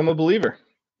finally become a believer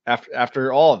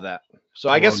after all of that. So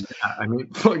I guess I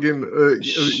mean, fucking.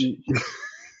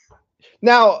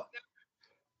 Now,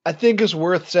 I think it's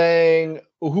worth saying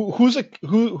who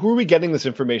are we getting this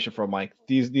information from, Mike?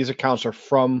 These accounts are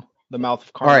from the mouth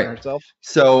of Carmen herself.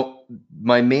 So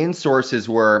my main sources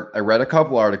were, I read a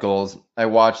couple articles. I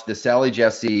watched the Sally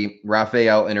Jesse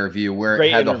Raphael interview where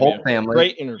it had the whole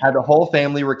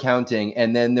family recounting.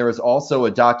 And then there was also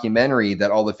a documentary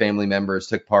that all the family members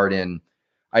took part in.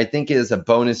 I think it is a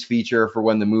bonus feature for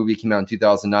when the movie came out in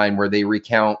 2009, where they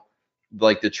recount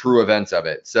like the true events of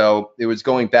it. So it was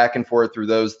going back and forth through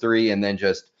those three and then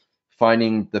just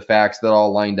finding the facts that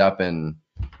all lined up, and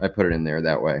I put it in there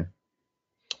that way.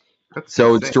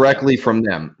 So it's directly from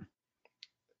them.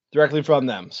 Directly from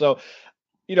them. So,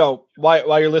 you know,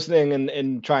 while you're listening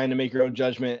and trying to make your own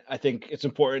judgment, I think it's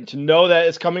important to know that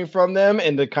it's coming from them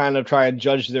and to kind of try and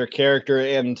judge their character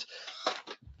and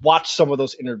watch some of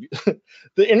those interviews.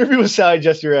 The interview with Sally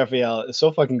Jesse Raphael is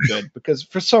so fucking good because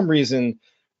for some reason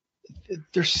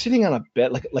they're sitting on a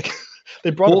bed like they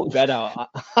brought a bed out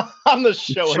on the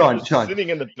show. Sean, sitting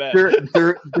in the bed.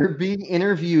 They're being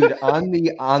interviewed on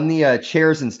the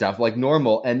chairs and stuff like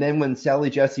normal. And then when Sally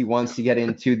Jesse wants to get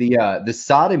into the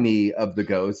sodomy of the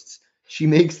ghosts, she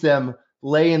makes them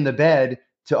lay in the bed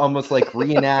to almost like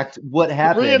reenact what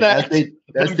happened as they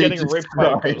getting raped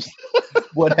by a ghost.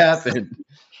 What happened.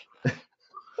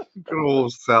 Good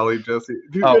old Sally Jesse.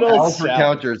 Dude, Alfred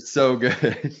Counter is so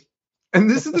good. And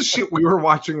this is the shit we were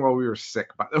watching while we were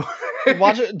sick, by the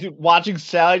way. Watching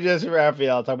Sally Jesse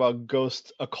Raphael talk about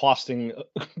ghosts accosting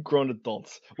grown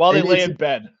adults while they lay in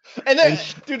bed. And then,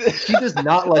 she does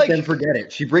not let them forget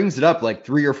it. She brings it up like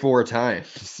 3 or 4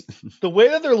 times. The way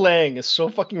that they're laying is so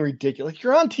fucking ridiculous. Like,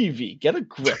 you're on TV. Get a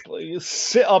grip. Like, you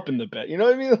sit up in the bed. You know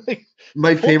what I mean? Like,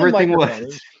 my favorite thing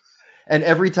was... And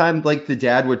every time, like, the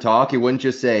dad would talk, it wouldn't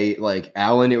just say, like,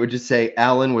 Alan. It would just say,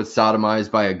 Alan was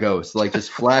sodomized by a ghost. Like,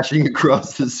 just flashing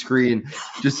across the screen,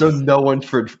 just so no one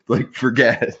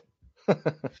forget. Oh,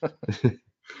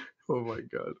 my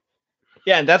God.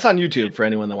 Yeah, and that's on YouTube for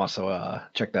anyone that wants to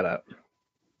check that out.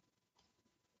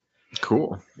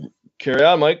 Cool. Carry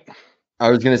on, Mike. I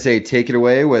was going to say, take it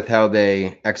away with how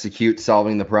they execute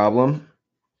solving the problem.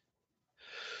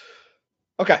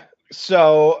 Okay.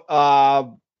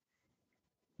 So,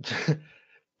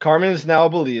 Carmen is now a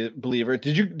believer.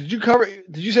 Did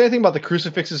you say anything about the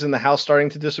crucifixes in the house starting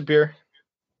to disappear?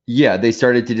 Yeah, they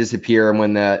started to disappear, and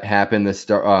when that happened,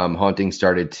 the haunting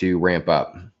started to ramp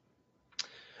up.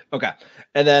 Okay.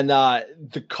 And then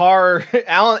the car,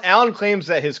 Alan claims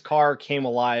that his car came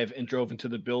alive and drove into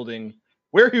the building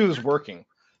where he was working.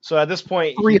 So at this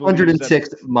point,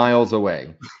 306 miles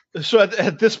away. So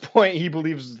at this point, he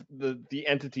believes the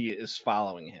entity is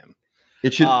following him.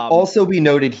 It should also be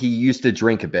noted he used to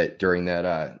drink a bit during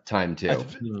that time too.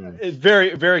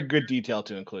 Very, very good detail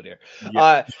to include here.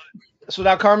 Yeah. So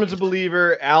now Carmen's a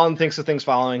believer. Alan thinks the thing's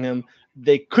following him.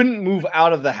 They couldn't move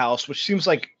out of the house, which seems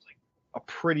like a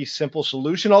pretty simple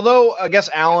solution. Although I guess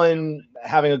Alan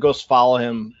having a ghost follow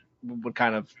him would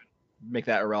kind of make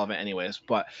that irrelevant anyways.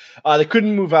 But they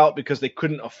couldn't move out because they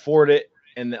couldn't afford it.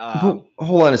 And hold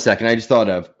on a second. I just thought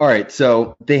of. All right.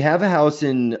 So they have a house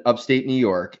in upstate New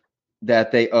York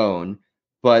that they own,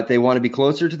 but they want to be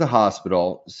closer to the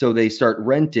hospital. So they start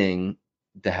renting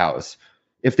the house.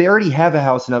 If they already have a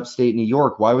house in upstate New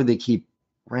York, why would they keep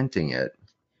renting it?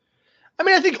 I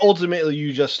mean, I think ultimately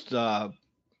you just. I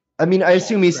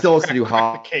assume he still has to do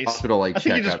hospital like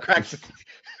checkups.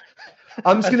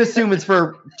 I'm just gonna assume it's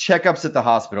for checkups at the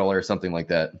hospital or something like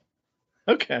that.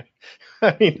 Okay.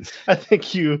 I mean, I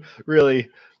think you really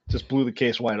just blew the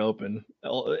case wide open.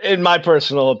 In my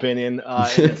personal opinion,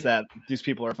 it's that these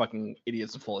people are fucking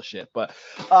idiots and full of shit. But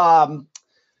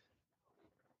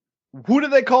who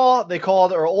did they call? They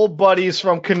called our old buddies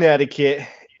from Connecticut,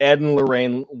 Ed and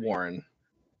Lorraine Warren.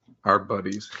 Our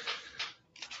buddies.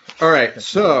 All right,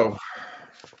 so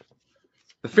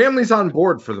the family's on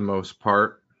board for the most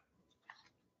part.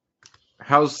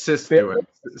 How's Sis doing?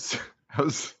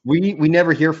 We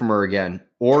never hear from her again,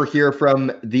 or hear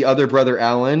from the other brother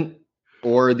Alan,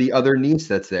 or the other niece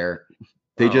that's there.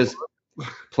 They just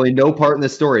play no part in the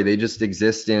story. They just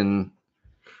exist in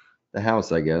the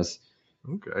house, I guess.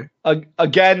 Okay.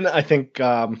 Again, I think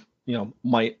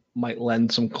might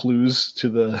lend some clues to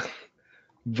the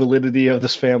validity of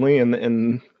this family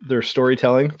and their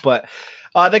storytelling. But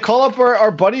they call up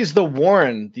our buddies, the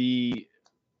Warren.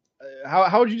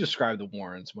 How would you describe the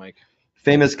Warrens, Mike?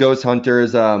 Famous ghost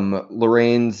hunters.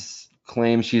 Lorraine's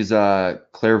claims she's a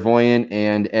clairvoyant,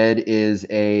 and Ed is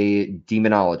a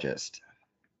demonologist.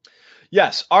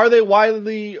 Yes. Are they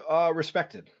widely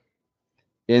respected?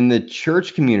 In the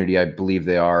church community, I believe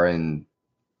they are. And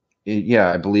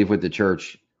I believe with the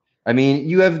church. I mean,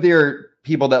 you have their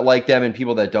people that like them and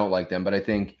people that don't like them. But I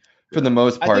think for the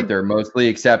most part, they're mostly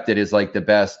accepted as like the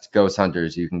best ghost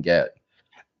hunters you can get.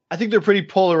 I think they're pretty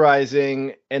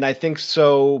polarizing. And I think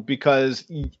so because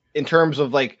in terms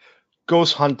of like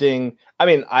ghost hunting, I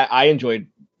mean, I enjoyed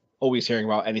always hearing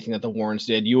about anything that the Warrens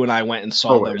did. You and I went and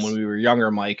saw them when we were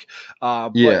younger, Mike.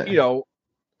 But,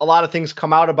 a lot of things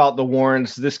come out about the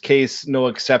Warrens, this case, no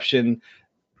exception,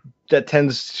 that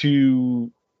tends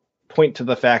to point to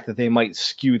the fact that they might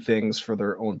skew things for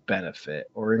their own benefit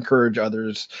or encourage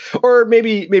others, or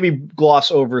maybe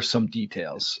gloss over some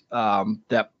details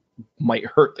that might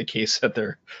hurt the case that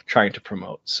they're trying to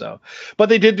promote. So, but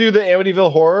they did do the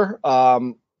Amityville Horror,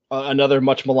 another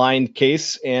much maligned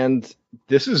case, and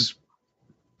this is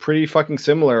pretty fucking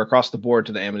similar across the board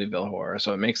to the Amityville Horror,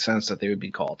 so it makes sense that they would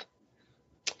be called.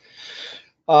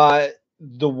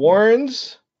 The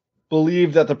Warrens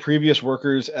believed that the previous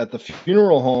workers at the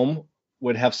funeral home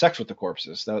would have sex with the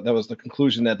corpses. That was the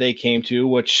conclusion that they came to,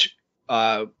 which,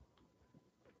 I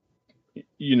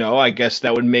guess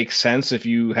that would make sense if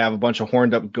you have a bunch of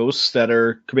horned up ghosts that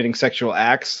are committing sexual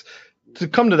acts to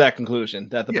come to that conclusion,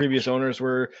 that the previous owners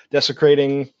were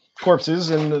desecrating corpses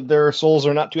and their souls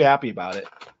are not too happy about it.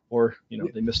 Or,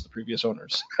 they missed the previous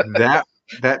owners.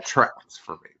 That tracks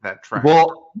for me. That tracks.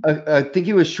 Well, I think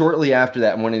it was shortly after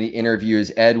that in one of the interviews,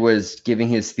 Ed was giving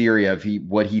his theory of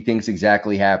what he thinks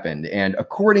exactly happened. And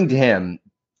according to him,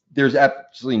 there's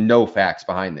absolutely no facts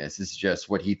behind this. It's just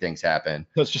what he thinks happened.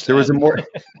 Was he's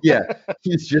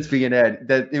just being Ed.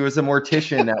 That it was a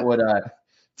mortician that would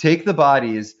take the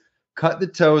bodies, cut the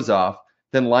toes off,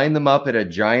 then line them up at a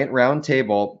giant round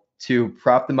table to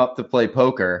prop them up to play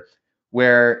poker,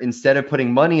 where instead of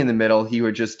putting money in the middle, he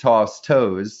would just toss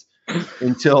toes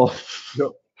until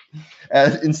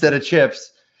instead of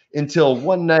chips, until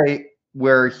one night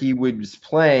where he was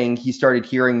playing, he started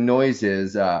hearing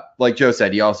noises. Like Joe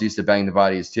said, he also used to bang the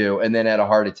bodies too, and then had a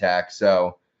heart attack.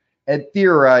 So Ed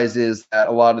theorizes that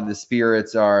a lot of the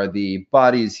spirits are the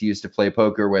bodies he used to play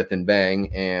poker with and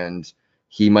bang, and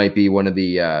he might be one of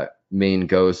the main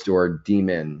ghost or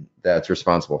demon that's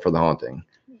responsible for the haunting.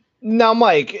 Now,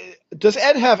 Mike, does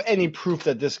Ed have any proof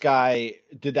that this guy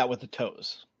did that with the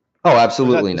toes? Oh,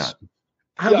 absolutely not.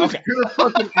 I was gonna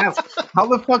fucking ask, how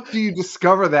the fuck do you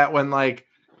discover that when, like,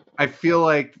 I feel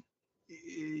like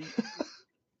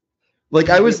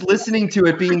I was listening to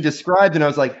it being described, and I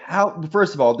was like, how?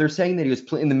 First of all, they're saying that he was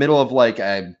in the middle of like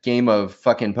a game of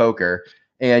fucking poker,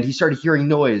 and he started hearing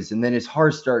noise, and then his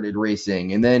heart started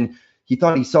racing, and then he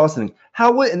thought he saw something.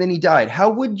 And then he died. How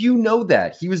would you know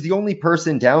that? He was the only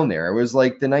person down there. It was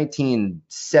like the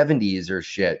 1970s or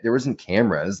shit. There wasn't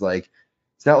cameras. Like,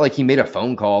 it's not like he made a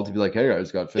phone call to be like, hey, I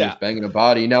just got finished banging a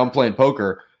body. Now I'm playing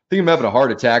poker. I think I'm having a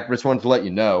heart attack, but I just wanted to let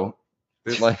you know.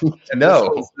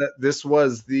 No. This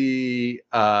was the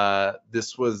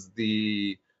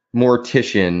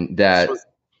mortician that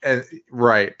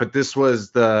right, but this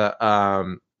was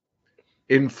the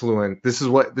influence.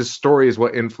 This story is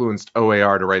what influenced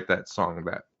OAR to write that song.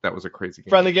 That was a crazy game.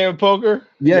 Friendly game of poker.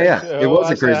 Yeah. It was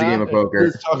a crazy game of poker.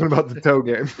 We're talking about the toe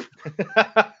game.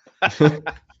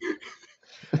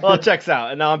 Well, it checks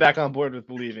out, and now I'm back on board with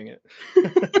believing it.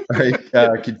 All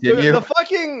right, continue.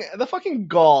 The fucking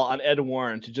gall on Ed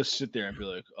Warren to just sit there and be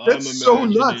like, "That's so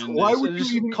nuts! Why would you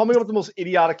even coming up with the most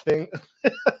idiotic thing?"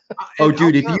 Oh,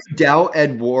 dude, if you doubt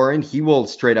Ed Warren, he will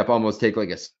straight up almost take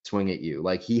like a swing at you.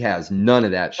 Like, he has none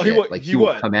of that shit. He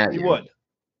will come at you. He would.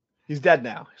 He's dead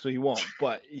now, so he won't.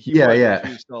 But he would if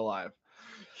he's still alive.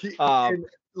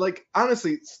 Like,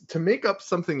 honestly, to make up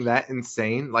something that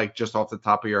insane, like just off the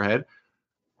top of your head,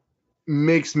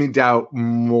 makes me doubt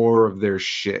more of their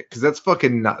shit, because that's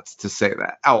fucking nuts to say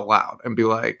that out loud and be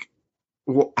like,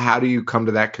 well, how do you come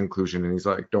to that conclusion? And he's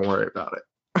like, don't worry about it.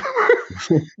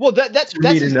 Well, that's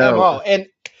his MO.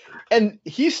 And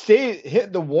he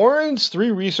stayed, the Warrens,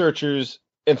 three researchers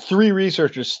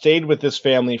stayed with this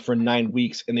family for 9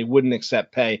 weeks, and they wouldn't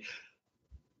accept pay.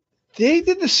 They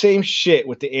did the same shit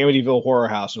with the Amityville Horror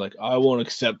House. They're like, I won't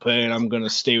accept pay, and I'm going to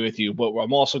stay with you, but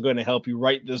I'm also going to help you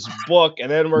write this book, and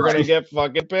then we're going to get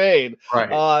fucking paid.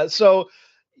 Right. So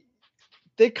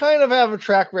they kind of have a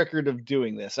track record of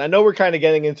doing this. I know we're kind of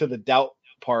getting into the doubt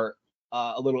part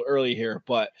a little early here,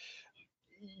 but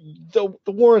the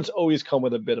Warrens always come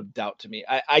with a bit of doubt to me.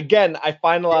 I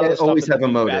find a lot of this always stuff have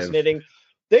a motive. Fascinating.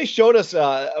 They showed us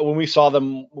when we saw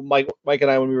them, Mike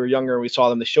and I, when we were younger, and we saw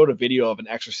them, they showed a video of an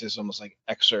exorcism, was like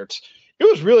excerpts. It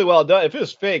was really well done. If it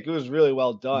was fake, it was really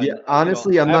well done. Yeah,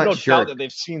 honestly, I'm not sure. I have no doubt that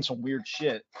they've seen some weird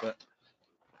shit, but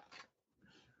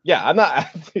yeah, I'm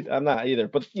not either.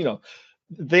 But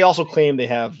they also claim they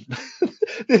have,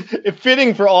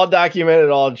 fitting for all documented,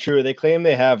 all true. They claim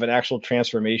they have an actual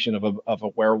transformation of a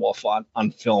werewolf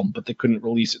on film, but they couldn't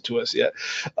release it to us yet.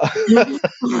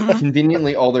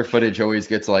 Conveniently, all their footage always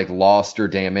gets like lost or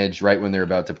damaged right when they're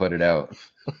about to put it out.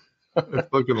 I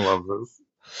fucking love this.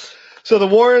 So the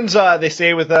Warrens, they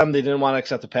stayed with them. They didn't want to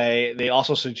accept the pay. They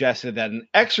also suggested that an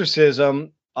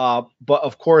exorcism, but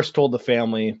of course told the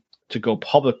family to go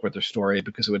public with their story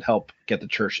because it would help get the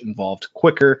church involved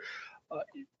quicker,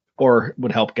 or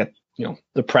would help get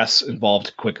the press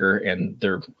involved quicker and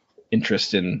their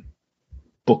interest in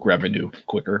book revenue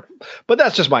quicker. But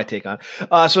that's just my take on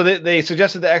it. So they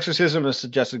suggested the exorcism and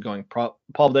suggested going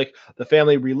public. The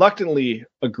family reluctantly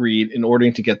agreed in order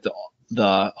to get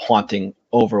the haunting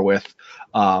over with.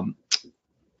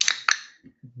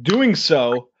 Doing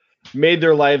so made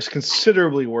their lives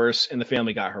considerably worse, and the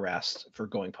family got harassed for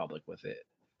going public with it.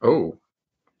 Oh,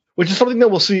 which is something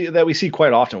that we see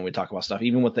quite often when we talk about stuff,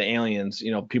 even with the aliens.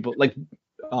 People like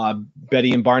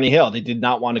Betty and Barney Hill, they did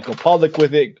not want to go public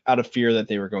with it out of fear that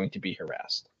they were going to be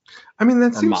harassed. I mean,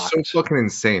 that seems so fucking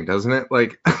insane, doesn't it?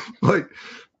 Like,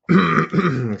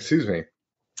 excuse me.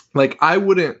 Like, I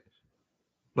wouldn't,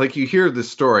 like, you hear the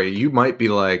story, you might be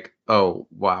like, oh,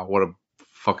 wow, what a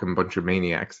fucking bunch of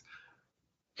maniacs.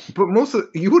 But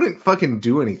you wouldn't fucking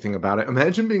do anything about it.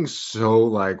 Imagine being so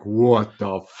like, what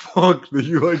the fuck, that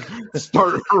you like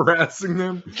start harassing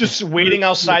them. Just waiting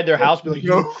outside their house, be like,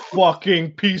 you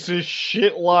fucking piece of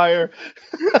shit liar.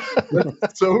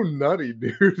 That's so nutty,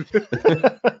 dude.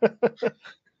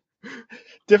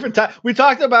 Different time. We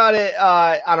talked about it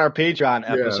on our Patreon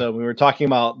episode. Yeah. We were talking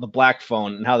about the black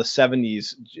phone and how the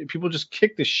 70s, people just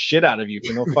kicked the shit out of you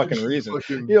for no fucking reason.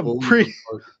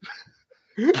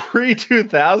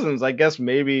 Pre-2000s, I guess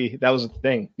maybe that was a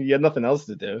thing. You had nothing else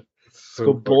to do. So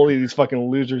go bully these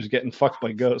fucking losers getting fucked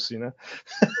by ghosts,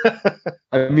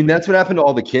 I mean, that's what happened to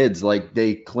all the kids. Like,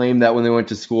 they claim that when they went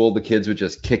to school, the kids would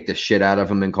just kick the shit out of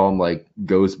them and call them like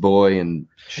Ghost Boy and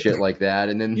shit like that.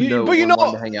 And then no one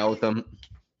wanted to hang out with them.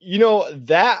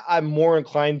 That I'm more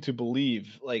inclined to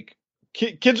believe. Like,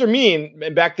 kids are mean,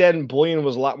 and back then bullying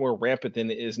was a lot more rampant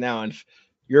than it is now. And if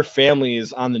your family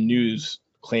is on the news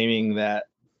claiming that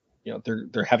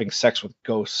they're having sex with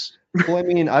ghosts. Well, I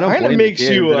mean, I don't blame the kids.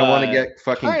 I don't want to get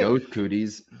fucking ghost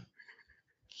cooties.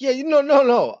 Yeah,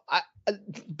 no.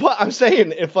 But I'm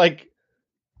saying if like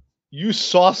you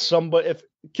saw somebody, if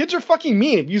kids are fucking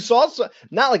mean, if you saw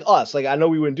not like us, like I know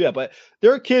we wouldn't do that, but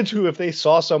there are kids who, if they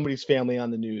saw somebody's family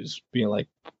on the news being like,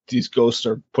 these ghosts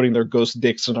are putting their ghost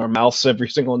dicks in our mouths every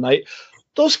single night,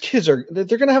 those kids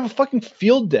they're gonna have a fucking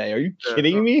field day. Are you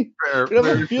kidding me? They're gonna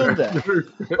have a field day.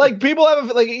 Like people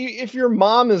have like if your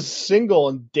mom is single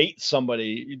and dates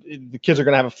somebody, the kids are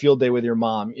gonna have a field day with your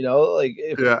mom. You know, like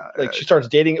if she starts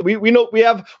dating,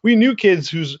 we knew kids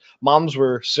whose moms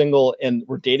were single and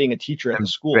were dating a teacher at the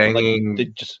school. Banging like they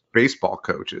just baseball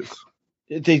coaches.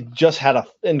 They just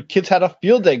and kids had a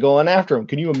field day going after them.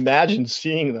 Can you imagine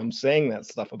seeing them saying that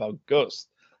stuff about ghosts?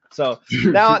 So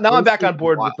now I'm back on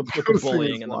board with the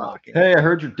bullying and the mocking. Hey, I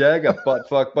heard your dad got butt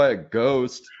fucked by a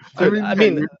ghost. I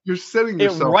mean, you're setting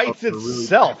yourself. It writes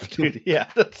itself, dude. Yeah,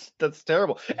 that's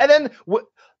terrible. And then what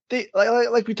they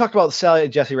like we talked about Sally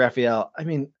and Jesse Raphael. I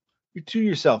mean, you do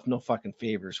yourself no fucking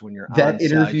favors when you're that on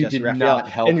interview Sally, did Raphael, not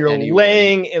help and you're anyone.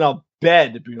 laying in a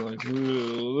bed being like,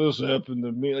 this happened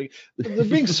to me. Like they're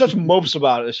being such mopes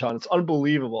about it, Sean. It's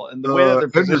unbelievable. And the way that they're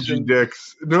positioned. Energy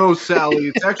dicks. No, Sally,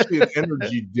 it's actually an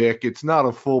energy dick. It's not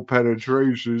a full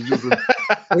penetration. It's just an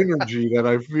energy that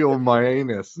I feel in my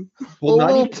anus. Well, not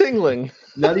even tingling.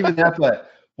 Not even that, but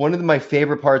one of my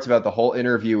favorite parts about the whole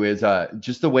interview is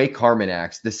just the way Carmen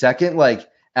acts. The second like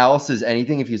Al says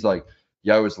anything, if he's like,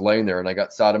 yeah, I was laying there and I got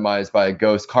sodomized by a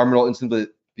ghost, Carmen will instantly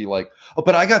be like, oh,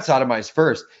 but I got sodomized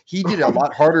first. He did it a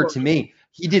lot harder to me.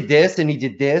 He did this and he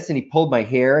did this and he pulled my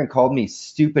hair and called me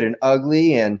stupid and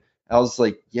ugly. And I was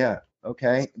like, yeah,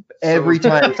 okay. Every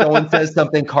time someone says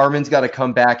something, Carmen's got to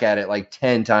come back at it like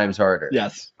 10 times harder.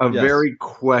 Yes. Very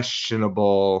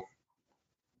questionable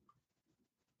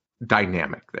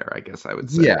dynamic there, I guess I would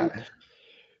say. Yeah.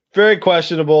 Very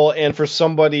questionable. And for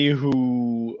somebody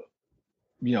who,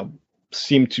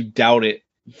 seemed to doubt it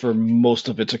for most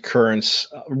of its occurrence,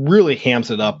 really hams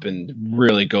it up and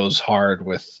really goes hard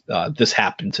with this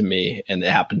happened to me and it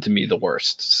happened to me the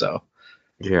worst. So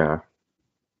yeah,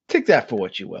 take that for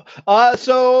what you will.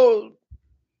 So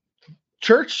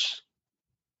church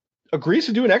agrees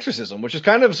to do an exorcism, which is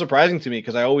kind of surprising to me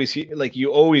because I always you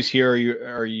always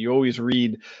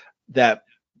read that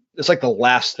it's like the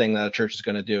last thing that a church is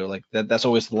going to do. Like that's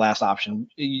always the last option.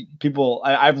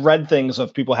 I've read things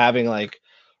of people having like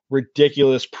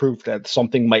ridiculous proof that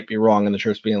something might be wrong in the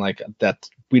church being like that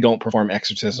we don't perform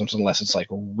exorcisms unless it's like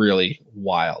really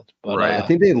wild. But right. I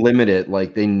think they limit it,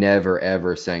 like they never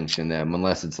ever sanction them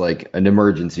unless it's like an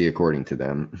emergency according to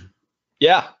them.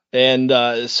 Yeah.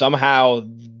 And somehow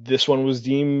this one was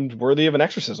deemed worthy of an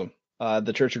exorcism.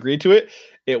 The church agreed to it.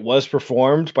 It was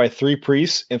performed by 3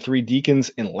 priests and 3 deacons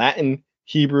in Latin,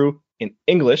 Hebrew, and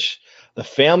English. The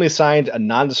family signed a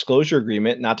non-disclosure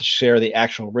agreement not to share the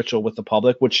actual ritual with the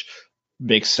public, which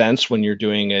makes sense when you're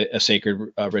doing a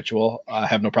sacred ritual. I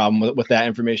have no problem with that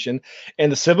information.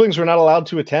 And the siblings were not allowed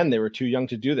to attend. They were too young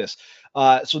to do this.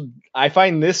 So I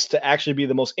find this to actually be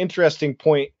the most interesting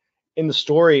point in the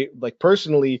story, like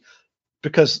personally,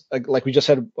 because like we just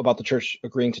said about the church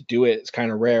agreeing to do it, it's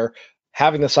kind of rare.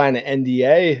 Having to sign an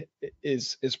NDA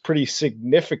is pretty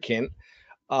significant.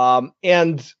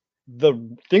 And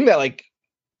the thing that like,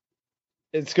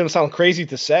 it's going to sound crazy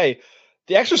to say,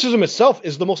 the exorcism itself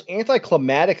is the most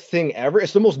anticlimactic thing ever.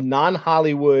 It's the most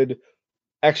non-Hollywood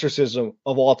exorcism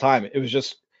of all time. It was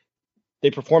just,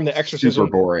 they performed the exorcism.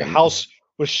 Super boring. The house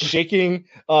was shaking.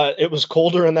 It was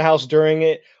colder in the house during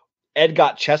it. Ed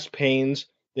got chest pains.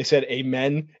 They said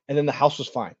amen, and then the house was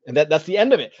fine. And that's the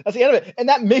end of it. That's the end of it. And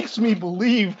that makes me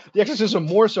believe the exorcism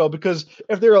more so, because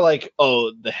if they were like,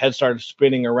 oh, the head started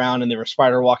spinning around and there was a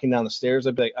spider walking down the stairs,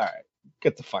 I'd be like, all right,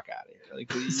 get the fuck out of here.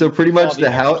 Like, so pretty much the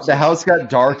house got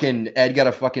dark and Ed got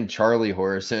a fucking Charlie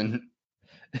horse and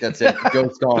that's it.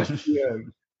 Ghost gone.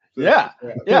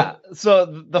 Yeah. So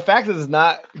the fact that it's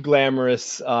not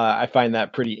glamorous, I find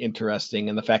that pretty interesting.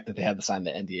 And the fact that they had to sign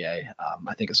the NDA,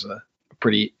 I think is a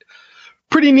pretty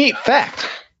neat fact.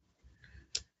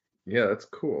 Yeah, that's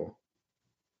cool.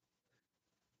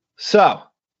 So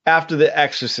after the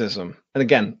exorcism, and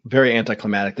again, very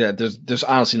anticlimactic. There's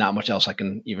honestly not much else I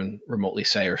can even remotely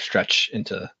say or stretch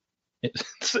into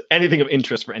anything of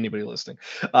interest for anybody listening.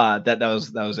 That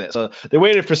was it. So they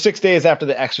waited for 6 days after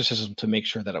the exorcism to make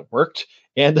sure that it worked,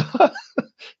 and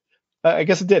I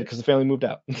guess it did because the family moved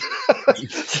out.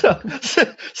 So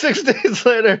 6 days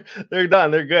later, they're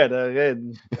done. They're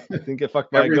good. Didn't get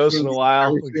fucked by a ghost in a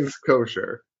while. Everything's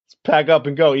kosher. Let's pack up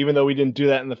and go, even though we didn't do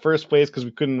that in the first place because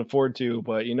we couldn't afford to.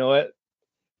 But you know what?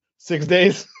 6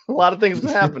 days, a lot of things can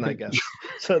happen, I guess.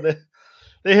 So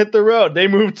they hit the road. They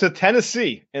moved to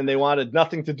Tennessee, and they wanted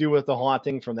nothing to do with the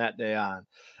haunting from that day on.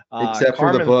 Except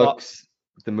for the Carmen books,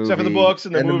 the movie, except for the books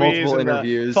and the movies multiple and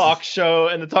interviews. the talk show.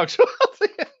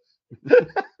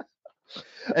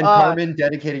 And Carmen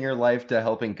dedicating her life to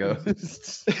helping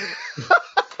ghosts.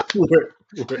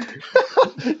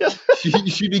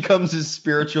 She becomes his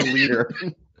spiritual leader.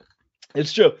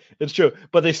 It's true.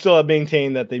 But they still have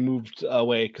maintained that they moved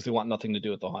away because they want nothing to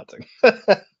do with the haunting.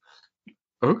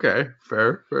 Okay,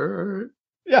 fair. All right.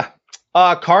 Yeah.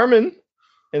 Carmen,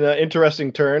 in an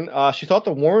interesting turn, she thought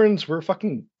the Warrens were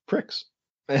fucking pricks.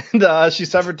 And she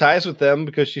severed ties with them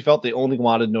because she felt they only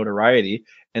wanted notoriety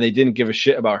and they didn't give a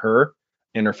shit about her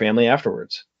and her family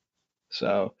afterwards.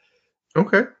 So,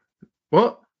 Okay.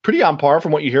 Well, pretty on par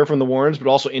from what you hear from the Warrens, but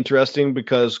also interesting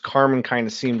because Carmen kind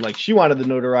of seemed like she wanted the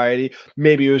notoriety.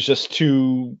 Maybe it was just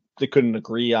they couldn't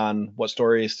agree on what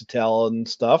stories to tell and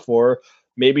stuff, or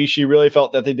maybe she really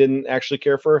felt that they didn't actually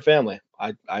care for her family.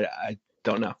 I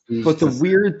don't know. But the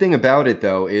weird thing about it,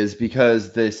 though, is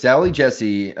because the Sally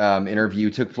Jesse interview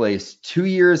took place 2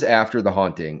 years after the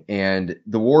haunting, and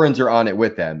the Warrens are on it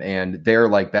with them, and they're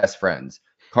like best friends.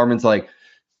 Carmen's like,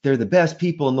 they're the best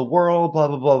people in the world, blah,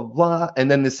 blah, blah, blah. And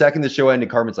then the second the show ended,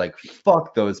 Carmen's like,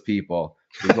 fuck those people.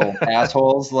 These old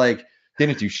assholes. Like, they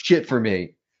didn't do shit for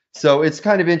me. So it's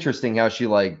kind of interesting how she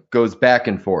like goes back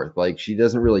and forth. Like, she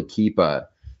doesn't really keep a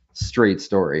straight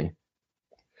story.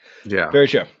 Yeah. Very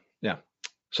true. Yeah.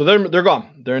 So they're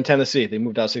gone. They're in Tennessee. They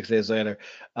moved out 6 days later.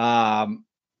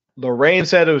 Lorraine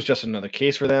said it was just another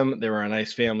case for them. They were a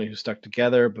nice family who stuck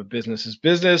together, but business is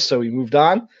business. So he moved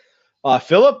on.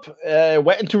 Philip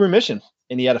went into remission,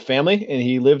 and he had a family, and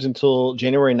he lived until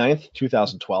January 9th,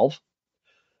 2012.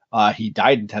 He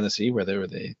died in Tennessee, where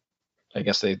I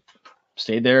guess they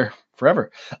stayed there forever.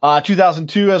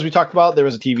 2002, as we talked about, there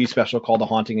was a TV special called The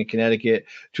Haunting in Connecticut.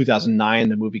 2009,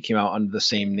 the movie came out under the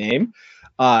same name.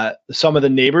 Some of the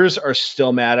neighbors are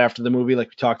still mad after the movie, like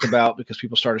we talked about, because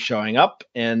people started showing up,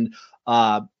 and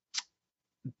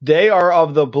they are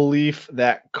of the belief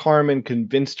that Carmen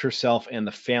convinced herself and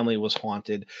the family was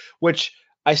haunted, which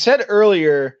I said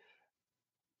earlier,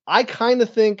 I kind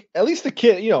of think, at least the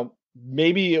kid,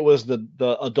 maybe it was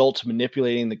the adults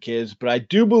manipulating the kids, but I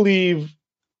do believe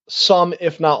some,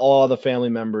 if not all, of the family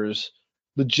members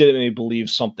legitimately believe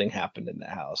something happened in the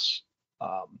house.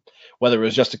 Whether it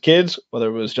was just the kids, whether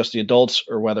it was just the adults,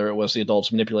 or whether it was the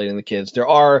adults manipulating the kids. There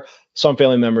are some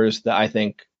family members that I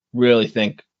think really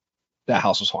think that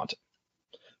house was haunted.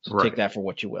 So take that for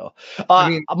what you will.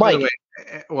 Mike.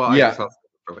 Well, yeah. I guess I'll save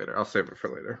it for later. I'll save it for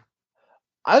later.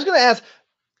 I was going to ask,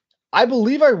 I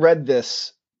believe I read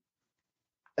this,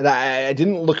 and I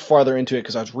didn't look farther into it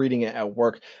because I was reading it at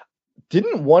work.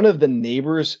 Didn't one of the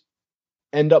neighbors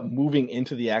end up moving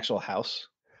into the actual house?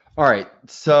 All right,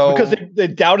 so because they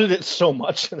doubted it so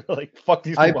much, and they're like, "Fuck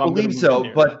these people." I believe so,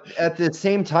 but at the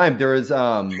same time, there is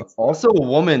also a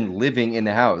woman living in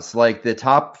the house. Like the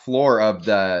top floor of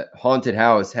the haunted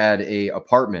house had a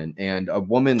apartment, and a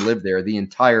woman lived there the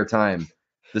entire time.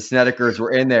 The Snedekers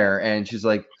were in there, and she's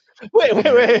like, "Wait! I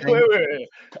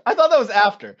thought that was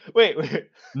after. Wait.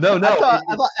 No. I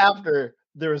thought after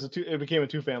there was it became a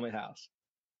 2-family house."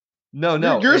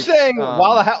 No. You're saying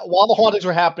while the hauntings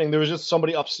were happening, there was just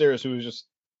somebody upstairs who was just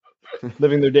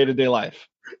living their day-to-day life.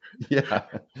 Yeah.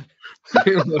 I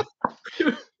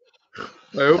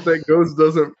hope that ghost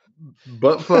doesn't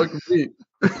butt fuck me.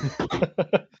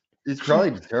 It's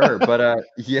probably her, but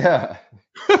yeah.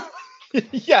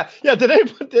 yeah. Did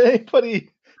anybody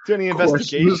do any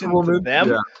investigation into them?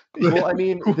 Yeah. Well, I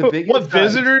mean, the biggest what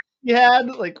visitors he had?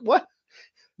 Like what?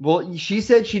 Well, she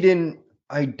said she didn't.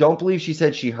 I don't believe she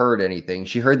said she heard anything.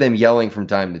 She heard them yelling from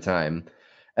time to time.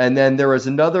 And then there was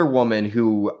another woman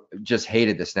who just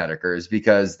hated the Snedekers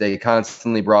because they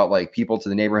constantly brought like people to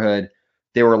the neighborhood.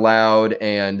 They were loud.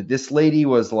 And this lady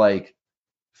was like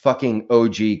fucking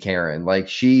OG Karen. Like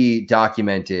she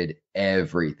documented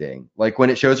everything. Like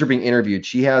when it shows her being interviewed,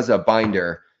 she has a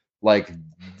binder like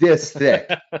this thick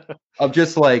of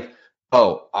just like,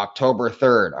 oh, October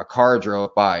 3rd, a car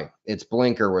drove by. Its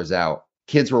blinker was out.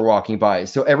 Kids were walking by.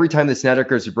 So every time the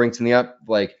Snedekers would bring something up,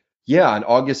 like, yeah, on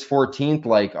August 14th,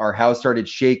 like our house started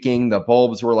shaking. The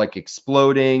bulbs were like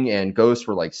exploding and ghosts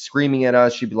were like screaming at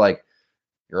us. She'd be like,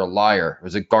 you're a liar. It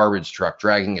was a garbage truck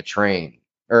dragging a train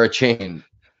or a chain.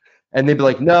 And they'd be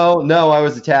like, no, I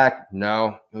was attacked.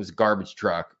 No, it was a garbage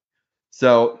truck.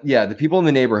 So yeah, the people in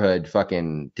the neighborhood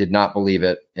fucking did not believe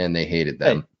it and they hated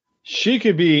them. Hey, she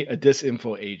could be a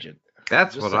disinfo agent.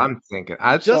 That's just what saying. I'm thinking.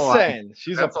 Just saying.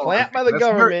 She's a plant by the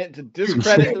government to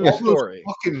discredit the story.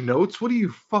 Fucking notes. What do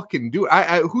you fucking do?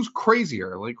 Who's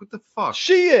crazier? Like, what the fuck?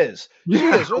 She is.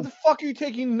 What the fuck are you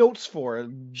taking notes for?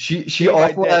 She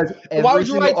also has every Why would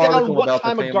you write down article what about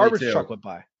time the a garbage too. truck went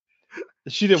by?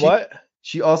 She did what?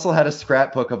 She also had a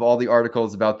scrapbook of all the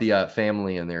articles about the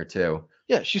family in there too.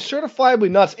 Yeah, she's certifiably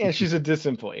nuts, and she's a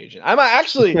disinfo agent.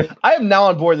 I am now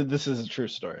on board that this is a true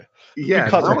story. Yeah,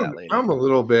 because of that lady. I'm a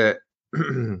little bit.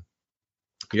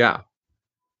 Yeah,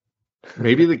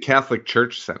 maybe the Catholic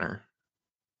Church Center.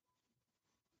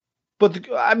 But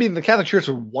the Catholic Church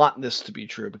would want this to be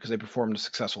true because they performed a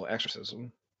successful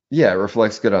exorcism. Yeah, it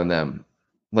reflects good on them.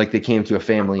 Like they came to a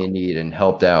family in need and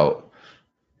helped out.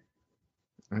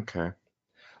 Okay.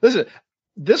 Listen,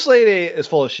 this lady is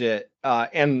full of shit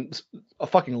and a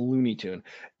fucking Looney Tune.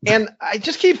 And I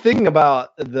just keep thinking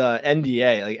about the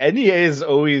NDA. Like NDAs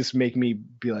always make me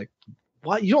be like,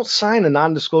 what? You don't sign a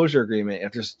non-disclosure agreement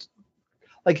if there's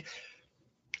like,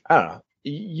 I don't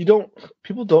know.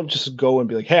 People don't just go and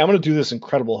be like, hey, I'm going to do this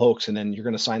incredible hoax. And then you're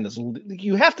going to sign this.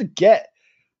 You have to get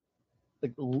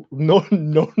like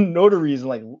notaries and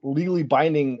like legally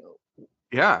binding.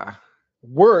 Yeah.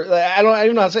 Word. I don't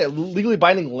even know how to say it. Legally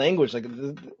binding language. Like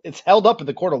it's held up in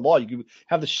the court of law. You could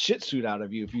have the shit suit out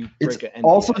of you if you break an NDA. It's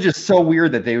also just so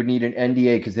weird that they would need an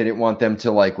NDA because they didn't want them to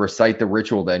like recite the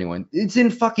ritual to anyone. It's in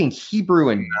fucking Hebrew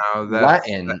and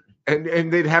Latin.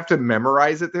 And they'd have to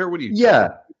memorize it there. What do you? Yeah.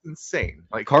 Insane.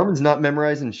 Like Carmen's not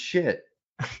memorizing shit.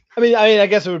 I mean, I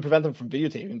guess it would prevent them from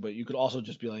videotaping, but you could also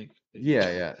just be like,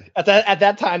 yeah. At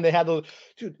that time, they had those.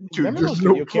 Dude remember those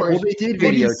video cameras? They did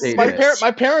videotape.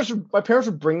 My parents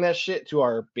would bring that shit to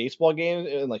our baseball games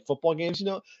and like football games. You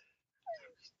know,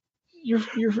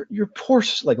 your poor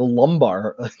like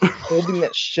lumbar like, holding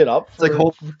that shit up. It's like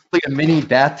holding like a mini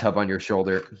bathtub on your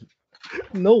shoulder.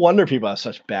 No wonder people have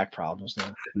such back problems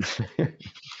now.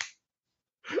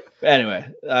 Anyway,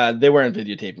 they weren't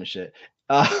videotaping shit.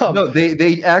 No,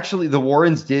 they actually, the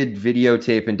Warrens did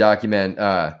videotape and document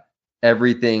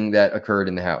everything that occurred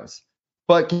in the house.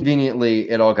 But conveniently,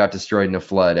 it all got destroyed in a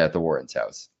flood at the Warrens'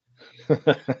 house. You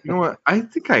know what? I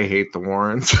think I hate the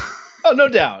Warrens. Oh, no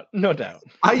doubt.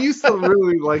 I used to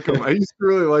really like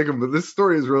them. But this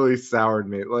story has really soured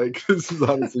me. Like, this is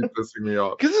honestly pissing me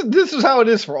off. Because this is how it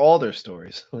is for all their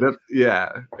stories.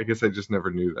 Yeah, I guess I just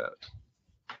never knew that.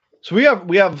 So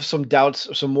we have some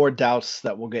more doubts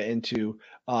that we'll get into.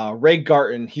 Ray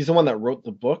Garton, he's the one that wrote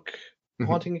the book,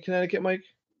 Haunting in Connecticut, Mike?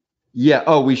 Yeah.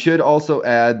 Oh, we should also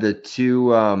add the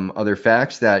two other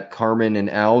facts that Carmen and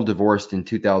Al divorced in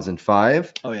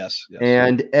 2005. Oh, yes.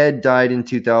 And Ed died in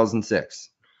 2006.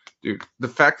 Dude, the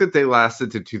fact that they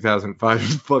lasted to 2005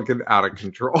 is fucking out of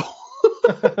control.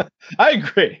 I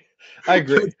agree.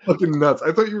 It's fucking nuts.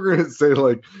 I thought you were going to say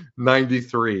like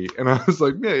 93. And I was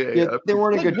like, yeah. They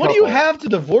weren't a good couple. What do you have to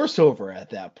divorce over at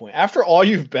that point? After all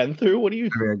you've been through, what do you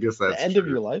I guess that's the end of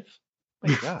your life?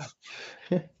 My God.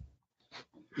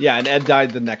 Yeah, and Ed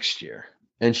died the next year.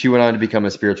 And she went on to become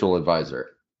a spiritual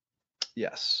advisor.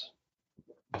 Yes.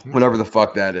 Whatever the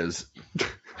fuck that is.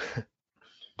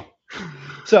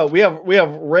 So we have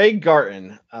Ray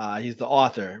Garton. He's the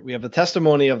author. We have the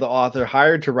testimony of the author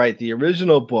hired to write the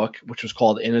original book, which was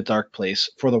called In a Dark Place,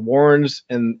 for the Warrens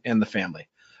and the family.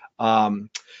 Garton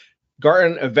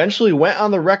eventually went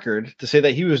on the record to say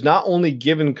that he was not only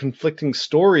given conflicting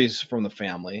stories from the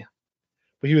family,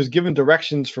 but he was given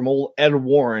directions from old Ed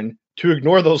Warren to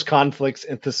ignore those conflicts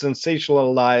and to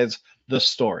sensationalize the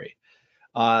story.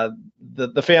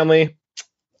 The family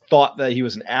thought that he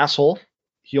was an asshole.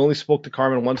 He only spoke to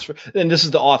Carmen once. And this is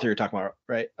the author you're talking about,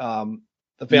 right?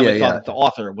 The family thought that the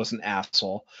author was an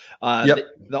asshole. The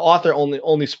author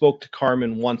only spoke to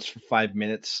Carmen once for 5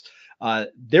 minutes.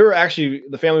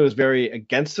 The family was very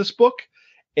against this book,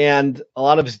 and a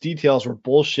lot of his details were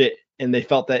bullshit, and they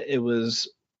felt that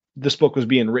this book was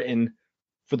being written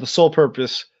for the sole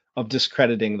purpose of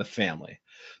discrediting the family.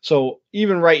 So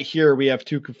even right here, we have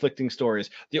two conflicting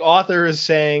stories. The author is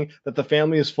saying that the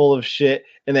family is full of shit,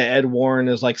 and that Ed Warren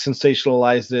is like,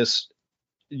 sensationalize this,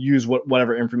 use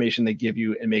whatever information they give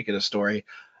you and make it a story.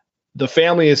 The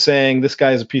family is saying this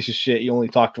guy is a piece of shit. He only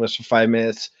talked to us for 5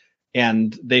 minutes.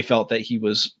 And they felt that he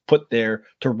was put there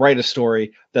to write a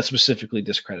story that specifically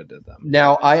discredited them.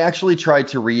 Now, I actually tried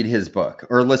to read his book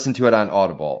or listen to it on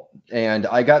Audible, and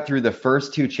I got through the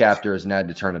first 2 chapters and had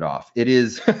to turn it off. It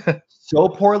is so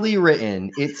poorly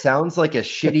written. It sounds like a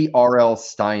shitty R.L.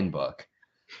 Stein book.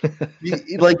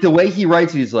 Like the way he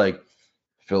writes, he's like,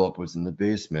 Philip was in the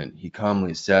basement. He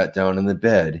calmly sat down in the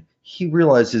bed. He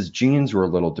realized his jeans were a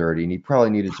little dirty and he probably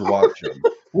needed to wash them.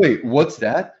 Wait, what's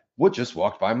that? What just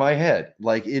walked by my head?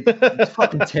 Like, it's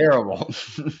fucking terrible.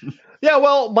 Yeah,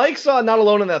 well, Mike's not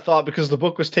alone in that thought, because the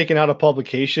book was taken out of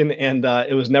publication and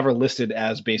it was never listed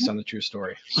as based on the true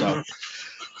story. So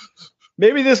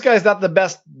maybe this guy's not the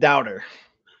best doubter.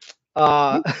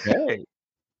 Okay.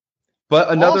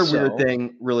 But another weird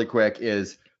thing really quick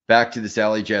is back to the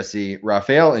Sally Jesse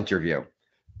Raphael interview.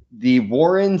 The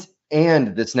Warrens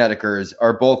and the Snedekers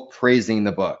are both praising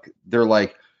the book. They're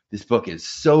like, this book is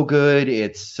so good.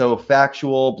 It's so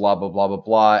factual, blah, blah, blah, blah,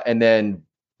 blah. And then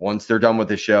once they're done with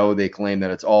the show, they claim that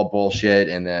it's all bullshit.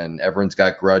 And then everyone's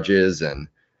got grudges. And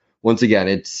once again,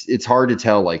 it's hard to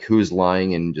tell like who's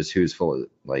lying and just who's full of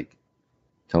like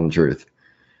telling the truth.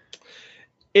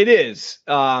 It is.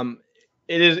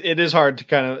 It is hard to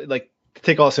kind of like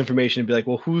take all this information and be like,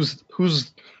 well, who's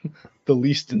the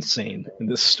least insane in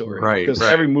this story? Right. Because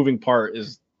every moving part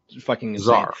is fucking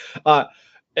insane. Bizarre.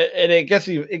 And it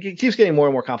keeps getting more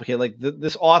and more complicated. Like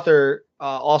this author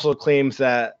also claims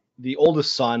that the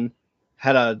oldest son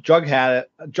had a drug habit,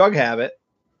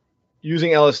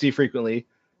 using LSD frequently.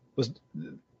 Is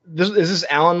this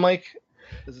Alan, Mike?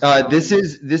 This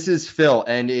is Phil,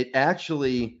 and it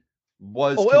actually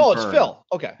was confirmed. Oh, it's Phil.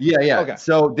 Okay. Yeah. Okay.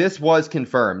 So this was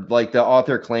confirmed. Like the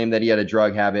author claimed that he had a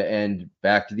drug habit, and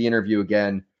back to the interview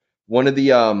again. One of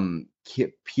the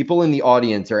people in the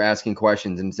audience are asking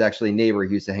questions, and it's actually a neighbor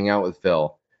who used to hang out with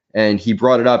Phil, and he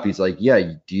brought it up. He's like,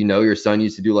 "Yeah, do you know your son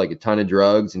used to do like a ton of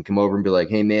drugs and come over and be like,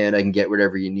 hey man, I can get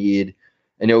whatever you need."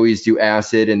 I know he used to do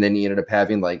acid, and then he ended up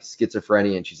having like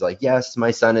schizophrenia, and she's like, "Yes,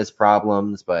 my son has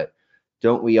problems, but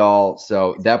don't we all?"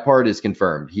 So that part is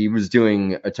confirmed. He was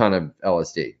doing a ton of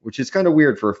LSD, which is kind of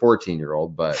weird for a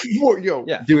 14-year-old, but do what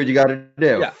you got to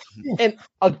do. Yeah. And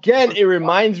again, it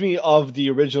reminds me of the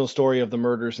original story of the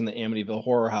murders in the Amityville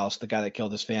horror house. The guy that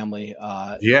killed his family.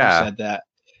 He said that,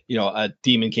 a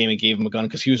demon came and gave him a gun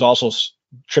because he was also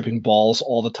tripping balls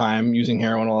all the time, using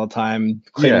heroin all the time,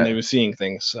 claiming they was seeing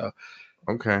things. So,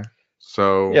 okay.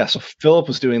 So Philip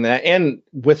was doing that, and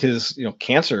with his,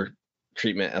 cancer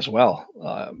treatment as well.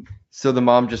 So the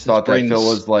mom just thought that Phil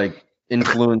was like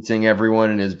influencing everyone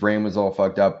and his brain was all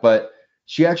fucked up. But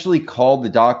she actually called the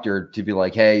doctor to be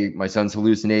like, hey, my son's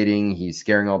hallucinating. He's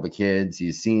scaring all the kids.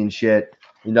 He's seeing shit.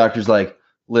 And the doctor's like,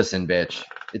 listen, bitch,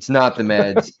 it's not the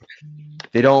meds.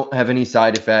 They don't have any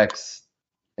side effects.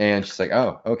 And she's like,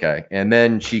 oh, okay. And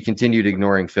then she continued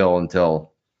ignoring Phil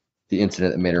until the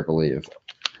incident that made her believe.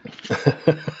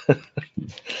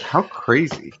 How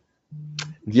crazy.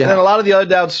 Yeah, and a lot of the other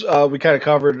doubts we kind of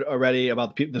covered already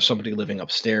about there's somebody living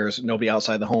upstairs. Nobody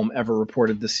outside the home ever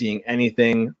reported to seeing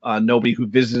anything. Nobody who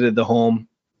visited the home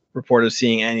reported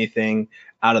seeing anything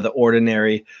out of the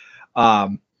ordinary. A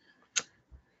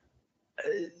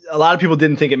lot of people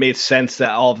didn't think it made sense that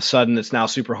all of a sudden it's now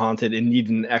super haunted and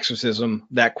needed an exorcism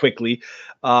that quickly.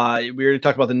 We already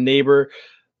talked about the neighbor.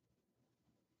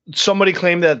 Somebody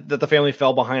claimed that the family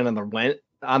fell behind on the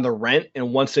rent,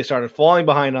 and once they started falling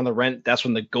behind on the rent, that's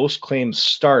when the ghost claims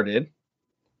started.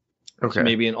 Okay. So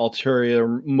maybe an ulterior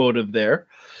motive there.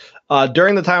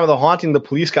 During the time of the haunting, the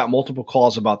police got multiple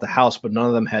calls about the house, but none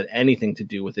of them had anything to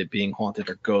do with it being haunted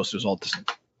or ghost. It was all just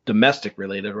domestic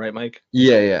related, right, Mike?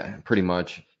 Yeah, pretty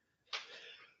much.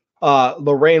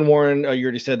 Lorraine Warren, you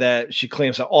already said that. She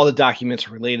claims that all the documents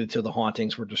related to the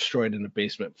hauntings were destroyed in the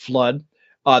basement flood.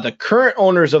 The current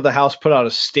owners of the house put out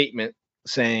a statement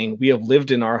saying, we have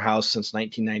lived in our house since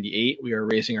 1998. We are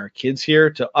raising our kids here.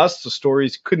 To us, the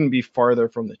stories couldn't be farther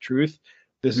from the truth.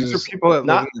 These are people that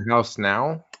live in the house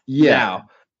now? Yeah. Now,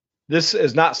 this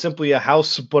is not simply a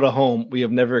house, but a home. We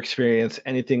have never experienced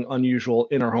anything unusual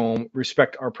in our home.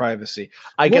 Respect our privacy.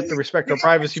 I get the respect our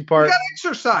privacy part. You got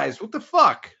exercise. What the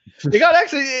fuck? It got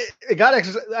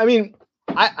exercise. I mean,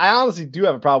 I honestly do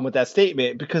have a problem with that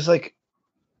statement because, like,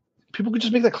 people could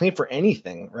just make that claim for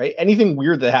anything, right? Anything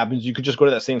weird that happens, you could just go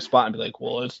to that same spot and be like,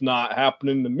 well, it's not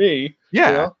happening to me.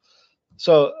 Yeah.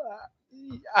 So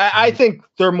I think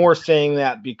they're more saying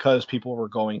that because people were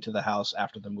going to the house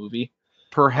after the movie.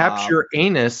 Perhaps your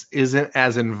anus isn't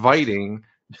as inviting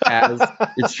as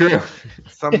it's true.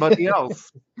 Somebody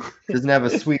else. Doesn't have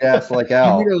a sweet ass like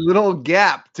Al. You need a little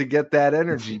gap to get that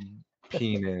energy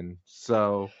peen in.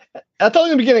 So I told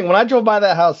you in the beginning, when I drove by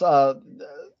that house,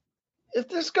 if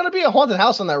there's going to be a haunted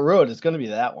house on that road, it's going to be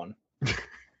that one.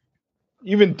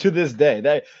 Even to this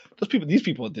day, these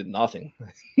people did nothing.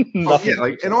 Nothing.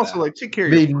 Yeah, and also take care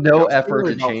of made no effort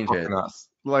to change it. Us.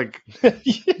 Like, dude,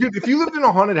 if you lived in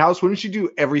a haunted house, wouldn't you do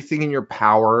everything in your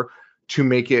power to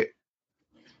make it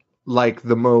like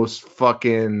the most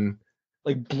fucking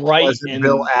bright and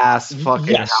ass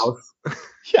fucking house?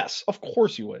 Yes, of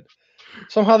course you would.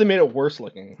 Somehow they made it worse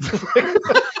looking.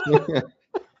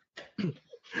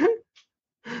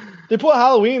 They put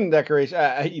Halloween decoration.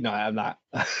 I'm not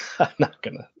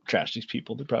gonna trash these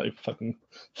people. They probably fucking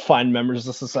fine members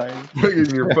of society.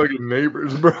 Fucking your fucking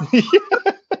neighbors, bro.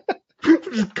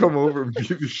 Just come over and beat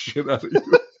the shit out of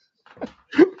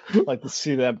you. Like to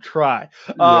see them try.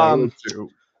 Yeah, too.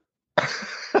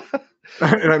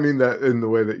 And I mean that in the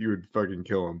way that you would fucking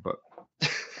kill him, but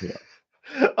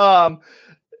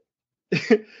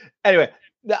Anyway,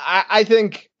 I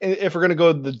think if we're gonna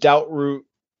go the doubt route,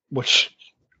 which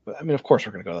I mean, of course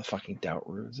we're gonna go the fucking doubt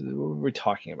route. What are we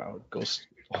talking about? Ghost.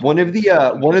 One of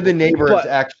the neighbors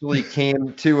actually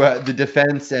came to the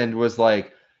defense and was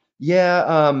like,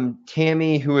 "Yeah,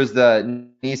 Tammy, who was the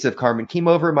niece of Carmen, came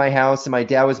over at my house and my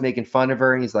dad was making fun of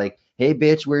her and he's like, 'Hey,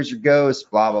 bitch, where's your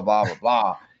ghost?' Blah blah blah blah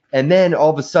blah." And then all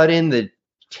of a sudden the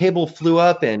table flew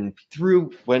up and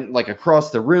went like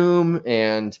across the room,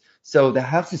 and so the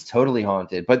house is totally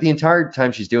haunted. But the entire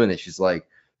time she's doing this, she's like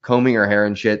combing her hair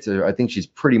and shit. So I think she's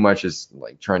pretty much just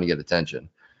like trying to get attention.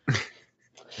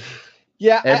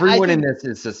 Yeah, everyone in this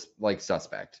is just like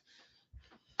suspect.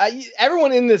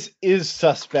 Everyone in this is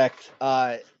suspect.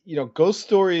 Ghost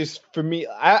stories for me,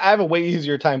 I have a way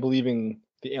easier time believing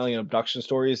the alien abduction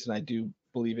stories than I do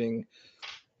believing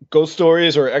ghost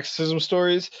stories or exorcism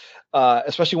stories,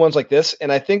 especially ones like this.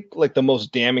 And I think like the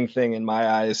most damning thing in my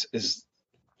eyes is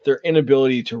their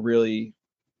inability to really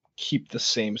keep the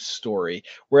same story.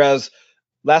 Whereas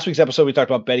last week's episode, we talked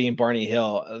about Betty and Barney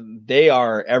Hill. They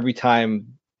are, every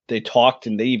time they talked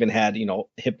and they even had,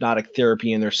 hypnotic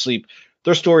therapy in their sleep,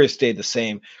 their stories stayed the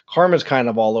same. Carmen's kind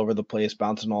of all over the place,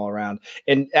 bouncing all around.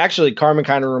 And actually, Carmen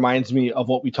kind of reminds me of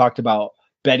what we talked about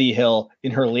Betty Hill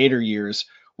in her later years,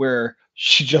 where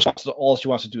all she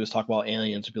wants to do is talk about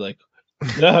aliens and be like,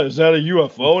 "Yeah, is that a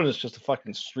UFO?" And it's just a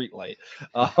fucking street light.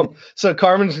 So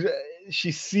Carmen,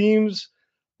 she seems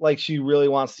like she really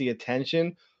wants the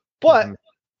attention, but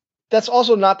that's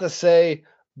also not to say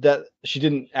that she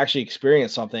didn't actually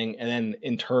experience something and then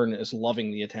in turn is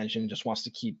loving the attention, just wants to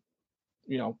keep,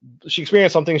 she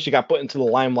experienced something, she got put into the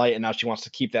limelight, and now she wants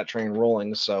to keep that train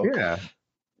rolling. So yeah,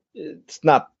 it's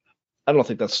not, I don't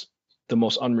think that's the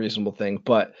most unreasonable thing,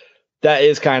 but that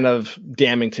is kind of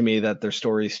damning to me that their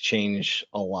stories change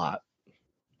a lot.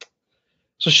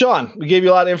 So Sean, we gave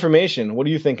you a lot of information. What are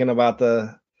you thinking about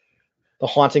the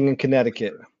haunting in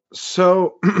Connecticut?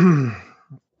 So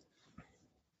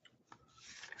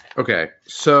okay,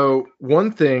 so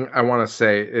one thing I want to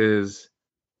say is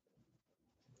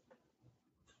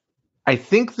I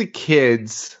think the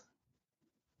kids,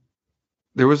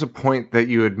 there was a point that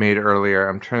you had made earlier.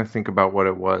 I'm trying to think about what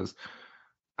it was.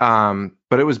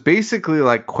 But it was basically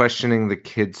like questioning the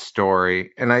kids'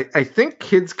 story. And I think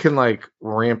kids can like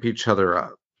ramp each other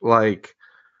up, like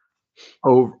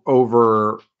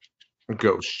over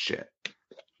ghost shit.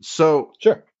 So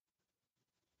sure.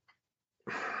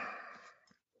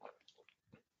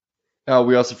 Oh,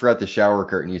 we also forgot the shower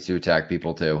curtain used to attack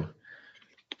people too.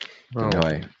 Oh.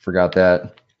 I forgot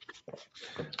that.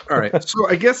 All right. So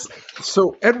I guess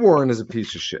Ed Warren is a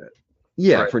piece of shit.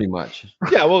 Yeah, right? Pretty much.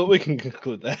 Yeah, well, we can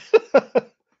conclude that.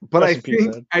 But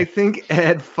I think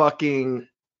Ed fucking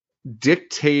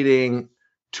dictating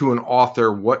to an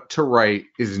author what to write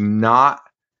is not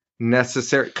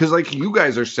necessary. Because like you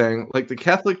guys are saying, like the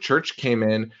Catholic Church came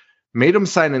in, made him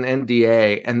sign an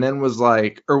NDA, and then was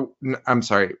like, I'm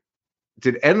sorry,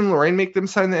 did Ed and Lorraine make them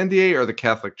sign the NDA or the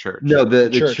Catholic Church? No, the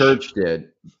church did.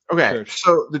 Okay,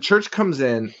 so the church comes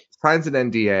in, signs an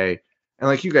NDA, and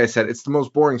like you guys said, it's the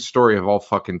most boring story of all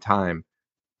fucking time.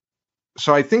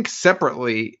 So I think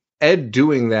separately, Ed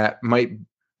doing that might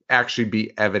actually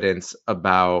be evidence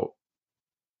about.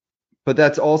 But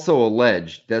that's also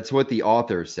alleged. That's what the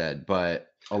author said. But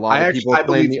a lot of people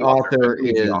claim the author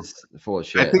is full of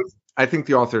shit. I think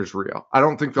the author is real. I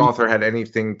don't think the author had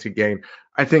anything to gain.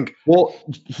 I think. Well,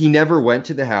 he never went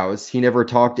to the house. He never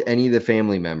talked to any of the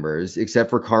family members except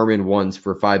for Carmen once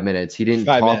for 5 minutes. He didn't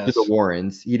talk to the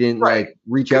Warrens. He didn't like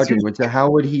reach out to anyone. So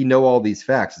how would he know all these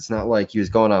facts? It's not like he was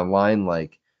going online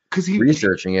like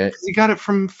researching it. He got it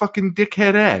from fucking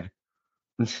dickhead Ed.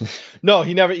 No,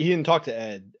 he didn't talk to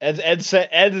Ed. Ed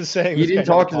is saying he didn't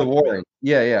talk to the Warrens.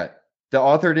 Yeah. The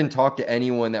author didn't talk to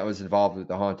anyone that was involved with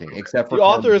the haunting, except for the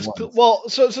author is well.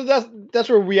 So that's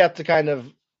where we have to kind of,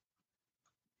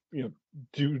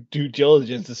 do due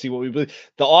diligence to see what we believe.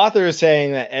 The author is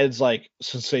saying that Ed's like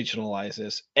sensationalize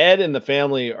this. Ed and the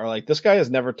family are like, this guy has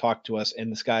never talked to us, and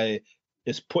this guy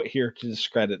is put here to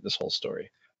discredit this whole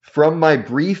story. From my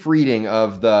brief reading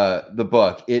of the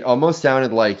book, it almost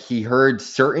sounded like he heard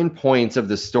certain points of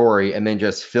the story and then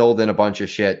just filled in a bunch of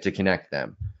shit to connect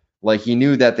them. Like he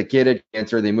knew that the kid had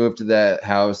cancer. They moved to that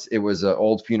house. It was an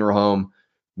old funeral home.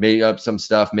 Make up some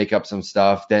stuff.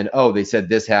 Then, they said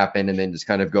this happened, and then just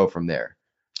kind of go from there.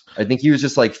 I think he was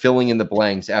just like filling in the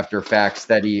blanks after facts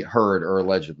that he heard or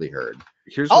allegedly heard.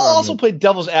 I'll also play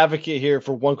devil's advocate here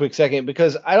for one quick second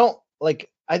because I don't like.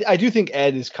 I do think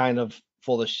Ed is kind of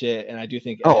full of shit, and I do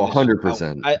think Oh, Ed is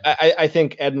 100%. out. I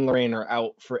think Ed and Lorraine are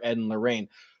out for Ed and Lorraine.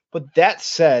 But that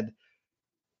said,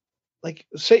 like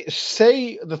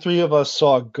say the three of us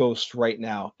saw a ghost right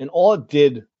now, and all it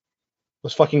did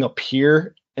was fucking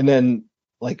appear and then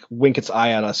like wink its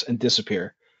eye at us and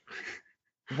disappear.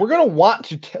 We're gonna want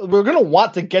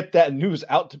to get that news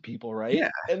out to people, right?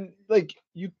 Yeah. And like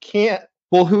you can't.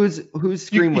 Well, whose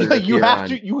screen would it you appear have on?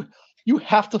 to you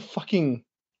have to fucking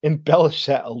embellish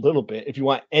that a little bit if you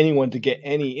want anyone to get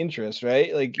any interest,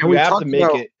 right? Like And you have to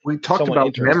make it. We talked somewhat about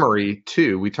interesting. memory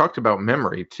too. We talked about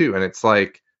memory too, and it's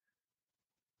like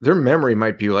their memory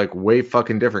might be like way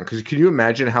fucking different. Because can you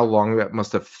imagine how long that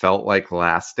must have felt like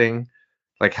lasting?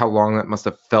 Like how long that must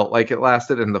have felt like it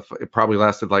lasted, and it probably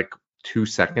lasted like 2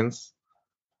 seconds.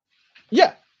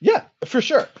 Yeah, for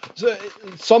sure. So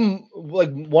some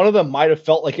like one of them might have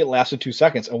felt like it lasted 2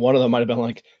 seconds, and one of them might have been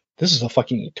like, "This is a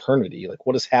fucking eternity. Like,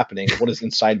 what is happening? What is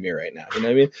inside me right now?" You know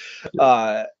what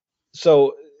I mean?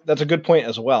 So that's a good point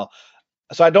as well.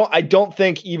 So I don't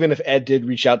think even if Ed did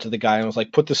reach out to the guy and was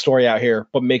like, "Put the story out here,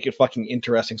 but make it fucking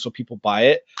interesting so people buy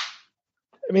it."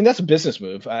 I mean, that's a business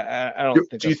move. I don't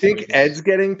think. Do you think Ed's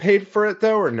getting paid for it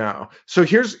though, or no? So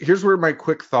here's where my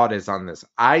quick thought is on this.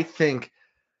 I think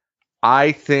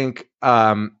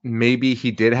maybe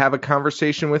he did have a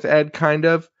conversation with Ed, kind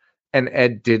of, and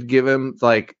Ed did give him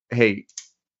like, "Hey,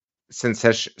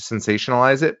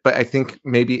 sensationalize it." But I think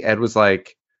maybe Ed was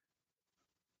like,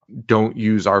 "Don't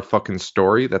use our fucking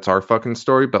story. That's our fucking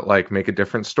story, but like make a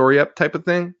different story up," type of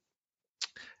thing.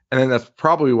 And then that's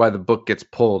probably why the book gets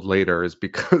pulled later, is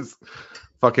because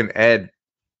fucking Ed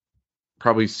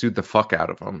probably sued the fuck out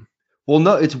of him. Well,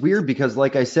 no, it's weird because,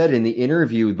 like I said in the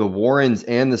interview, the Warrens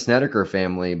and the Snedeker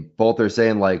family both are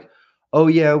saying like, "Oh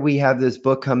yeah, we have this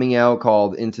book coming out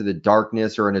called Into the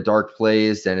Darkness or In a Dark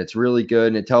Place, and it's really good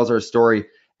and it tells our story."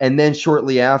 And then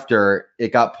shortly after,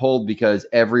 it got pulled because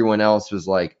everyone else was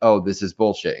like, "Oh, this is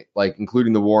bullshit," like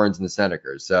including the Warrens and the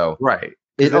Snedekers. So right.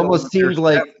 It almost seemed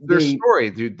like their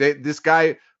story, dude. This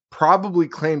guy probably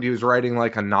claimed he was writing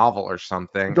like a novel or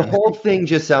something. The whole thing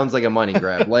just sounds like a money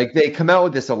grab. Like they come out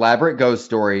with this elaborate ghost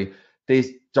story. They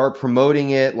start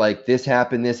promoting it like this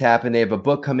happened. They have a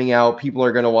book coming out. People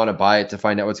are going to want to buy it to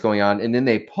find out what's going on. And then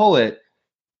they pull it,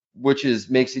 which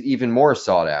makes it even more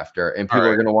sought after. And people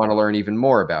are going to want to learn even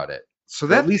more about it.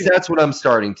 So at least that's what I'm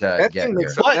starting to get here.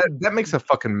 That makes a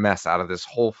fucking mess out of this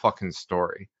whole fucking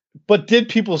story. But did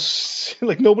people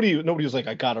like nobody was like,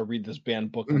 "I gotta read this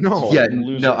banned book"? No, yeah,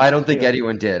 no, I don't think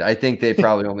anyone did. I think they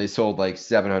probably only sold like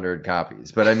 700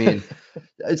 copies. But I mean,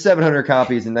 700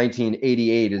 copies in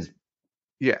 1988 is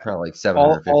probably like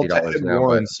 $750 now.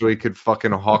 But so he could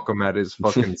fucking hawk them at his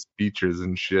fucking speeches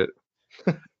and shit.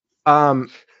 All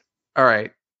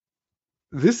right,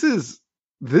 this is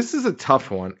a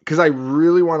tough one because I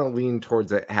really want to lean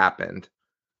towards it happened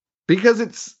because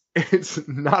it's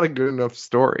not a good enough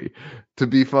story to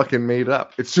be fucking made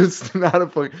up. It's just not a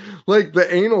fucking, like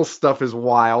the anal stuff is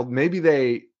wild.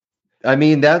 Maybe I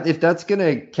mean, that if that's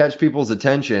gonna catch people's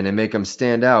attention and make them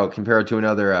stand out compared to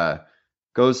another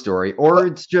ghost story, or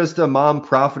it's just a mom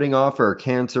profiting off her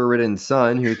cancer-ridden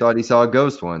son who thought he saw a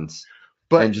ghost once,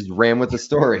 and just ran with the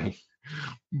story.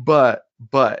 But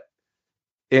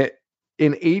in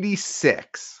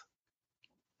 86,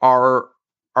 are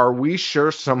we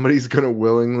sure somebody's going to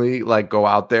willingly like go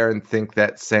out there and think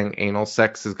that saying anal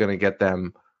sex is going to get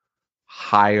them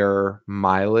higher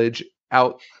mileage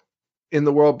out in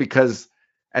the world? Because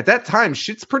at that time,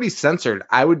 shit's pretty censored.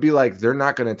 I would be like, they're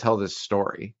not going to tell this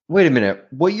story. Wait a minute.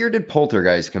 What year did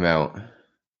Poltergeist come out?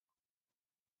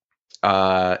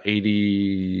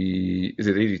 80. Is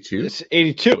it 82? It's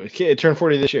 82. It turned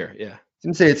 40 this year. Yeah. I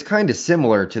was gonna say it's kind of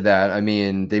similar to that. I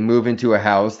mean, they move into a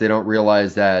house. They don't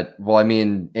realize that. Well, I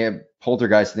mean,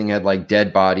 Poltergeist thing had like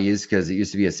dead bodies because it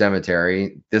used to be a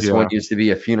cemetery. This one used to be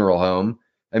a funeral home.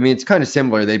 I mean, it's kind of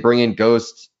similar. They bring in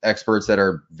ghost experts that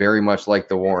are very much like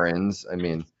the Warrens. I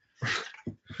mean,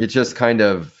 it's just kind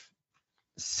of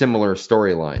similar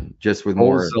storyline, just with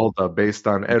more Zelda based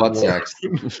on Ed butt sex.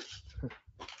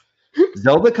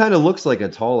 Zelda kind of looks like a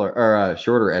taller or a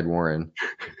shorter Ed Warren.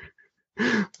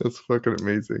 That's fucking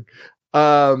amazing.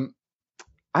 I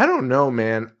don't know,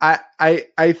 man.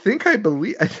 I think I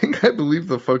believe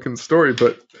the fucking story,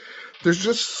 but there's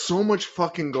just so much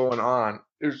fucking going on.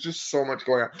 There's just so much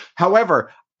going on.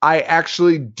 However, I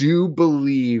actually do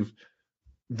believe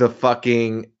the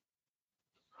fucking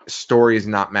story is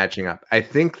not matching up. I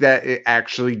think that it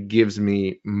actually gives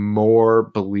me more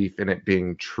belief in it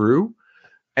being true.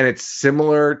 And it's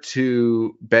similar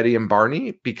to Betty and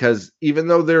Barney because even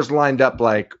though there's lined up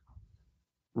like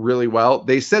really well.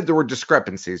 They said there were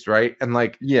discrepancies, right? And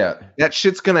like, Yeah. that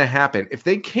shit's gonna happen. If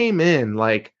they came in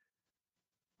like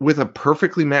with a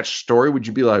perfectly matched story, would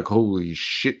you be like, holy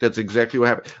shit, that's exactly what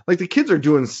happened? Like, the kids are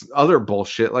doing other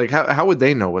bullshit. Like, how would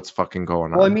they know what's fucking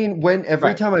going on? Well, I mean,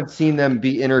 every time I've seen them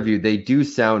be interviewed, they do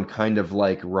sound kind of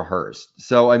like rehearsed.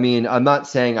 So, I mean, I'm not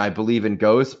saying I believe in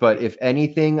ghosts, but if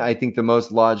anything, I think the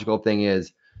most logical thing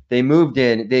is they moved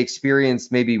in, they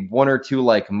experienced maybe one or two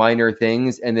like minor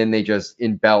things, and then they just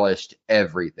embellished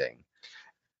everything.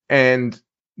 And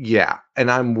yeah,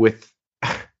 and I'm with,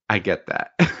 I get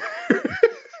that.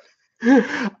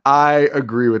 I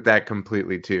agree with that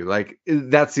completely too. Like,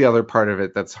 that's the other part of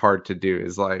it that's hard to do,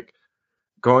 is like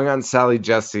going on Sally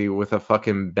Jesse with a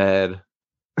fucking bed.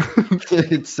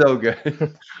 It's so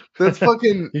good. That's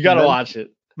fucking You gotta watch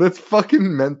it. That's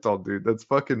fucking mental, dude. That's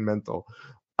fucking mental.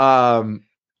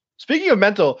 Speaking of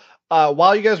mental,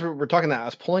 while you guys were talking that, I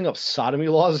was pulling up sodomy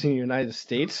laws in the United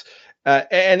States,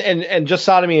 and just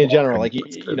sodomy in general. Like,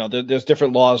 you know, there's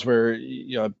different laws where,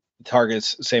 you know,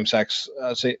 targets same-sex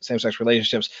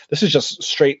relationships. This is just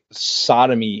straight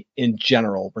sodomy in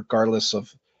general, regardless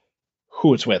of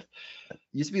who it's with. It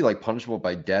used to be like punishable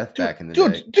by death back in the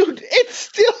day. Dude,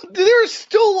 there are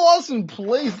still laws in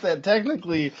place that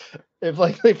technically, if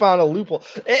like they found a loophole,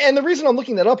 and the reason I'm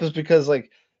looking that up is because like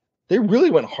they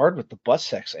really went hard with the butt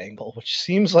sex angle, which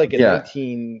seems like in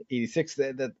 1986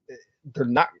 that they're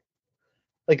not.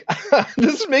 Like,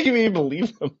 this is making me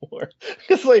believe them more.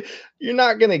 Because, like, you're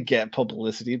not going to get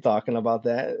publicity talking about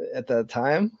that at that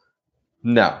time.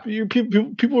 No.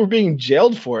 People were being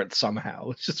jailed for it somehow.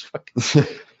 It's just fucking,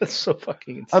 that's so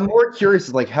fucking insane. I'm more curious,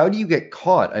 like, how do you get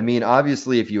caught? I mean,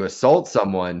 obviously, if you assault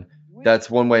someone, that's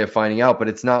one way of finding out, but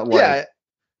it's not like,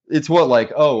 it's what,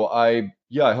 like, oh, I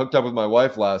hooked up with my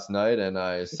wife last night and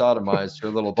I sodomized her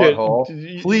little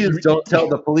butthole. Please don't tell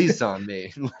the police on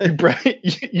me.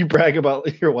 You brag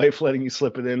about your wife letting you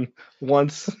slip it in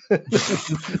once.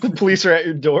 The police are at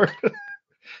your door.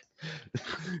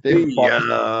 They've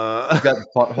got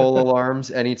butthole alarms.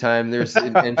 Anytime there's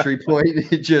an entry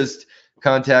point, it just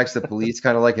contacts the police,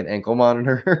 kind of like an ankle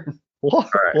monitor.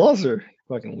 Laws are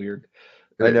fucking weird.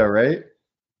 I know, right?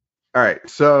 All right,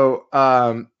 so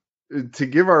to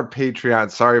give our Patreon,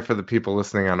 sorry for the people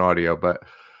listening on audio, but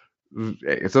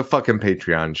it's a fucking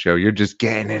Patreon show. You're just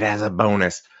getting it as a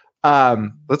bonus.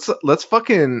 Let's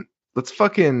fucking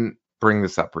bring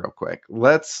this up real quick.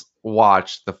 Let's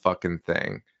watch the fucking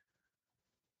thing.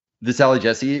 The Sally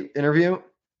Jesse interview?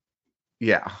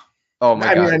 Yeah. Oh my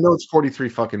god. I mean, I know it's 43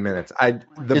 fucking minutes.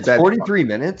 It's 43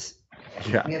 minutes?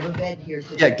 Yeah. We have a bed here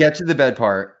today. Yeah, get to the bed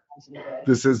part.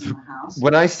 This is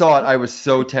when I saw it, I was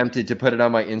so tempted to put it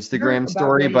on my Instagram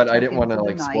story, but I didn't want to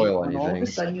like spoil anything.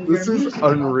 This is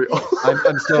unreal.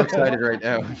 I'm so excited right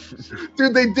now.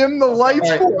 Dude, they dimmed the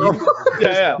lights for him.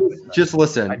 Yeah. Just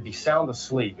listen. I'd be sound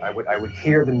asleep. I would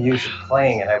hear the music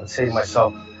playing, and I would say to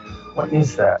myself, "What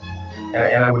is that?"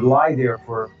 And I would lie there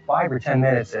for 5 or 10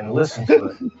 minutes and listen to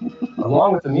it.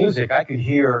 Along with the music, I could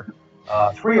hear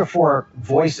 3 or 4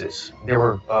 voices. They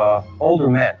were older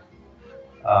men.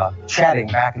 Chatting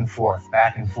back and forth.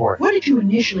 What did you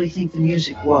initially think the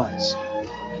music was?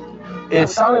 It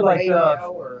sounded like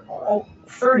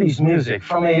 30s music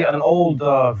from an old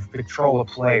Victrola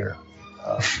player.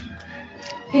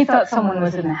 He thought someone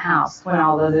was in the house when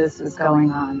all of this was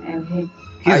going on, and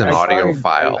he's an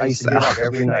audiophile. I used to get up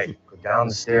every night, go down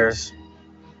the stairs.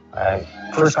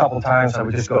 First couple times, I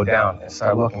would just go down and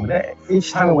start looking. But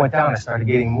each time I went down, I started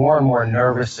getting more and more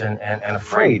nervous and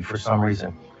afraid for some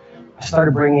reason. I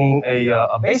started bringing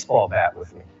a baseball bat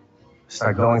with me. I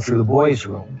started going through the boys'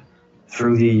 room,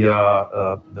 through the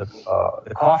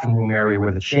coffin room area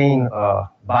where the chain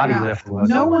body lift was.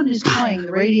 No one is playing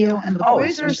the radio, and the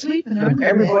boys are asleep, and they're in their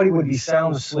everybody bed. would be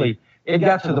sound asleep. It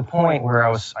got to the point where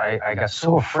I got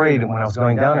so afraid, and when I was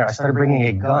going down there, I started bringing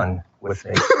a gun with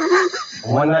me.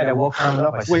 One night I woke Carmen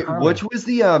up. I said, Wait, Carmen, which was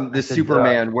the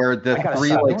Superman where the I gotta 3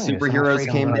 stop like doing this. I'm superheroes afraid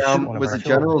I'm came gonna shoot down? one of Was our it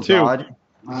General children. Zod?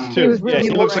 he was really he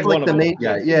looks like one of the them. main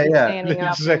guy. Yeah. standing up in the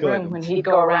Exactly. room when he'd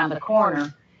go around the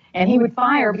corner, and he would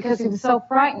fire because he was so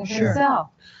frightened himself.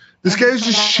 This guy's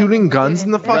just shooting guns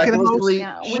in the fucking house. Recklessly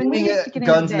shooting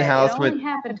guns in the house with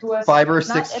 5 or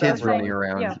 6 kids running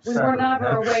around. Yeah, we were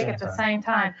never awake at the same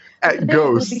time. At The bed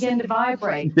ghosts. would begin to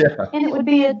vibrate. Yeah. And it would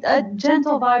be a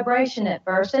gentle vibration at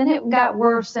first, and it got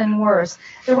worse and worse.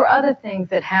 There were other things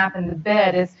that happened. The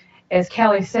bed, as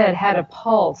Kelly said, had a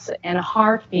pulse and a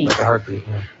heartbeat. Like a heartbeat.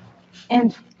 Yeah.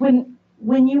 And when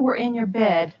when you were in your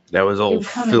bed, That was it old would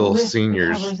come and Phil lift the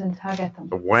Seniors. covers and tug at them.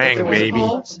 The Wang, There was a baby.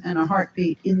 pulse and a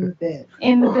heartbeat in the bed.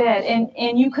 In the bed,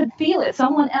 and you could feel it.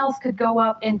 Someone else could go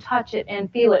up and touch it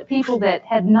and feel it. People that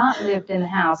had not lived in the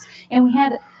house, and we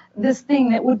had this thing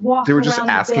that would walk They were around just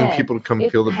the asking bed. people to come It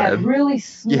feel the had bed. really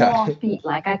small Yeah. feet,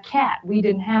 like a cat. We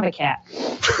didn't have a cat.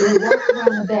 It would walk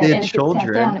around the bed, They had and if it sat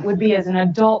children. down, it would be as an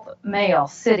adult male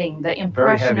sitting. The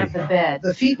impression heavy. of the bed.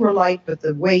 The feet were light, but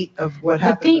the weight of what The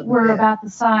happened. feet in the were bed. about the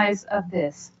size of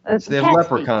this. So they have cat's feet.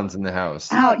 leprechauns in the house.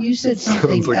 Al, you said Sounds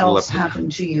something like a else leopard.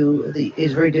 happened to you that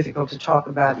is very difficult to talk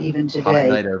about even Hot today.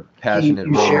 night of Can you,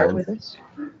 passionate share it romance. with us?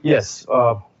 Yes.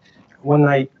 One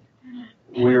night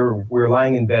we were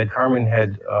lying in bed. Carmen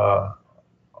had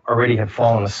already had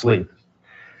fallen asleep.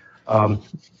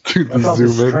 Dude, I felt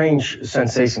this zoom in. strange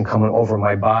sensation coming over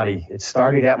my body. It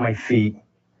started at my feet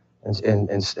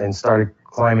and started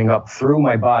climbing up through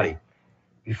my body.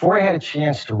 Before I had a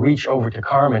chance to reach over to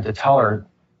Carmen to tell her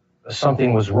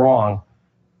something was wrong,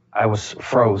 I was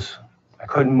froze. I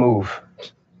couldn't move.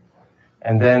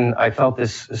 And then I felt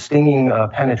this stinging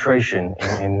penetration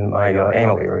in my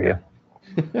anal area.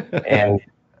 And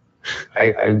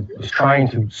I was trying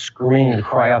to scream, to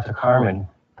cry out to Carmen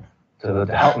to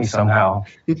help me somehow.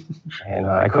 And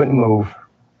I couldn't move.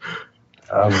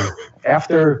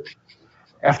 After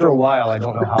a while, I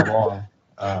don't know how long,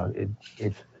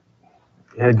 it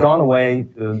had gone away.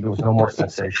 There was no more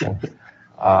sensation.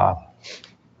 I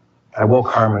woke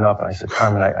Carmen up and I said,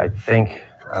 Carmen, I think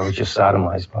I was just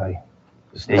sodomized by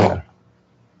this demon.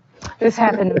 This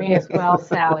happened to me as well,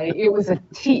 Sally. It was a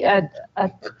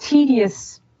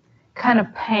tedious kind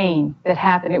of pain that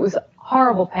happened. It was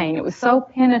horrible pain. It was so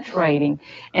penetrating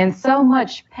and so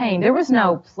much pain. There was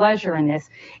no pleasure in this.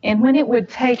 And when it would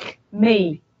take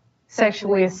me,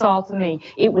 sexually assault me,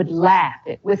 it would laugh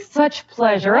it with such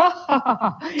pleasure.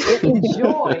 It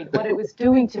enjoyed what it was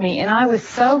doing to me. And I was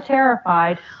so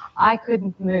terrified, I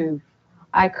couldn't move.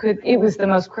 It was the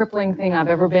most crippling thing I've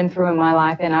ever been through in my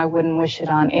life, and I wouldn't wish it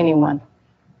on anyone.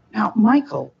 Now,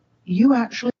 Michael, you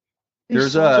actually.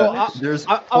 There's I'm points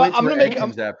gonna where make- Ed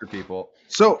comes after people.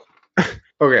 So,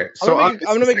 okay. So I'm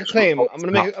gonna make a claim.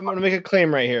 obviously- I'm gonna make a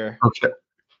claim right here. Okay.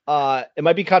 It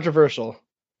might be controversial.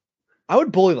 I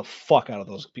would bully the fuck out of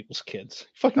those people's kids.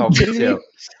 Fucking Oh, me kidding me?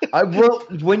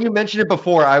 too. When you mentioned it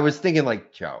before, I was thinking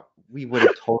like, Joe, we would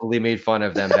have totally made fun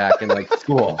of them back in like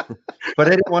school, but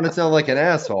I didn't want to sound like an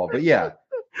asshole. But yeah,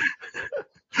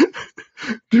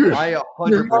 Dude, I Your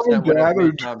 100% mom and would have dad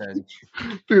made are- comments.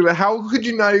 dude, how could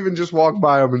you not even just walk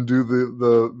by them and do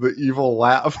the evil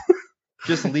laugh?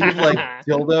 Just leave like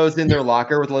dildos in their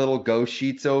locker with little ghost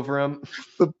sheets over them.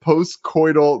 the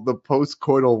post-coital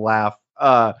laugh.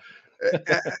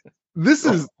 This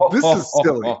is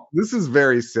silly. This is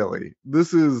very silly.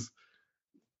 This is.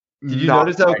 Did you not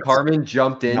notice how right. Carmen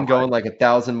jumped in Not going like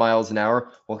 1,000 miles an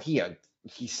hour? Well, he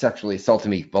sexually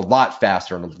assaulted me a lot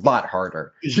faster and a lot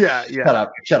harder. Yeah.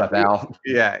 Shut up, Al.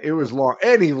 Yeah, it was long,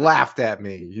 and he laughed at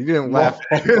me. You didn't laugh.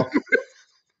 At him.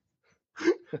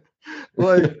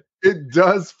 Like, it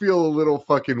does feel a little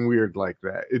fucking weird like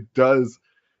that. It does.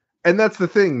 And that's the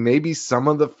thing. Maybe some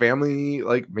of the family,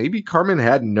 like maybe Carmen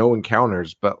had no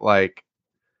encounters, but like,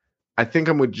 I think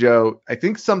I'm with Joe. I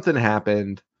think something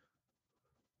happened.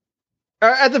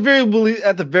 At the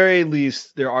very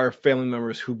least, there are family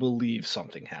members who believe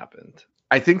something happened.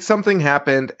 I think something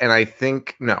happened, and I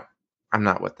think, no, I'm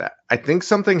not with that. I think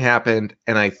something happened,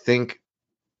 and I think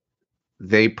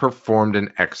they performed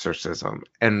an exorcism.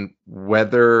 And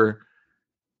whether,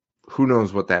 who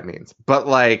knows what that means, but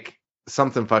like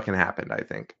something fucking happened, I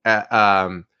think.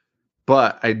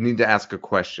 But I need to ask a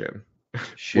question.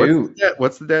 Shoot.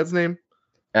 What's the dad's name?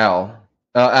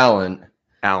 Alan.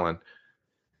 Alan.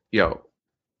 Yo,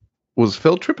 was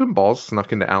Phil tripping balls,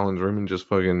 snuck into Alan's room and just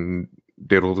fucking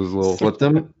diddled his little Slipped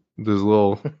him.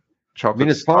 I chocolate mean,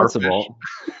 it's starfish? possible.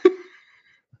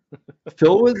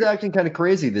 Phil was acting kind of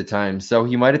crazy at the time, so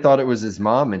he might have thought it was his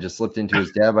mom and just slipped into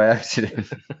his dad by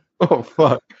accident. Oh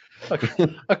fuck!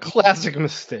 A classic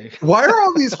mistake. Why are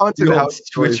all these haunted The old house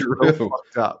stories so switcheroo.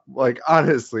 fucked up? Like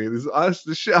honestly, this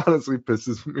shit honestly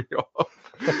pisses me off.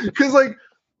 Because like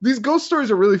these ghost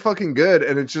stories are really fucking good,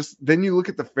 and it's just then you look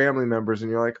at the family members and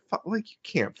you're like, fuck, like you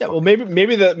can't. Yeah, well, maybe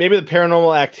the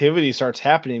paranormal activity starts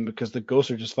happening because the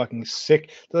ghosts are just fucking sick.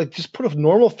 They're like, just put a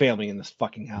normal family in this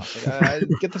fucking house. Like,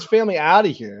 get this family out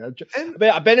of here.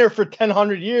 I've been here for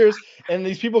 1,000 years, and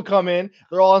these people come in.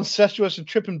 They're all incestuous and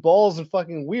tripping balls and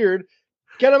fucking weird.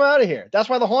 Get them out of here. That's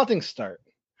why the hauntings start.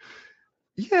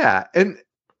 Yeah,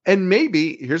 and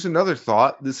maybe here's another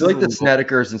thought. This I feel is like the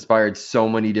Snedekers inspired so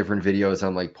many different videos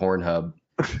on like Pornhub.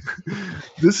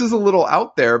 this is a little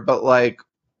out there, but like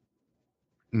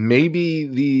maybe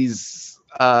these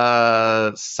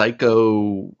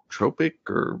psychotropic,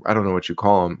 or I don't know what you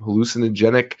call them,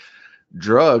 hallucinogenic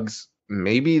drugs,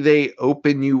 maybe they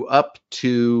open you up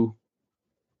to,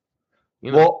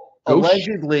 Well, ghost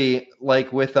allegedly,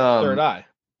 like with Third eye.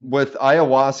 with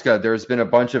ayahuasca, there's been a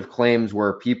bunch of claims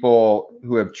where people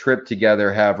who have tripped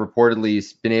together have reportedly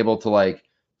been able to like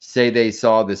say they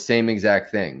saw the same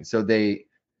exact thing. So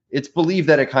it's believed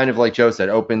that it kind of, like Joe said,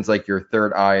 opens like your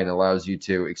third eye and allows you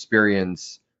to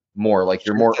experience more, like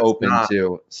you're more that's open not-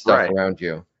 to stuff right. around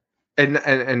you.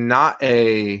 and not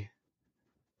a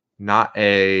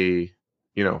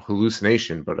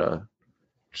hallucination, but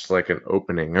just like an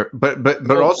opening, but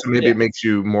Oh, also maybe yeah. it makes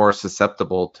you more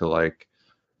susceptible to, like,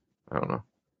 I don't know,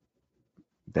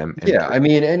 them. Yeah, I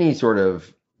mean, any sort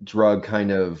of drug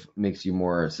kind of makes you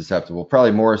more susceptible,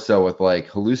 probably more so with like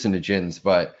hallucinogens,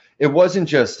 but it wasn't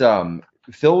just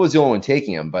Phil was the only one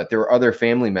taking them, but there were other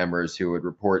family members who would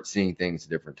report seeing things at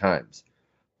different times.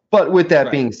 But with that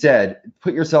Right. being said,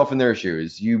 put yourself in their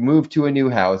shoes. You move to a new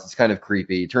house, it's kind of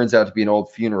creepy. It turns out to be an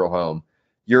old funeral home.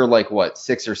 You're like, what,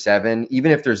 6 or 7?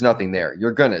 Even if there's nothing there,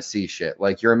 you're gonna see shit.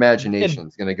 Like your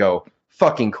imagination's gonna go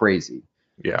fucking crazy.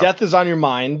 Yeah. Death is on your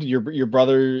mind. Your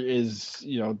brother is,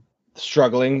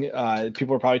 struggling.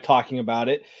 People are probably talking about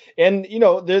it, and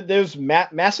there's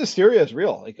mass hysteria is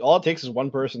real. Like all it takes is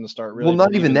one person to start really. Well,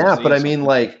 not even believing that, but I seeing mean, something.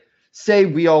 like, say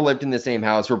we all lived in the same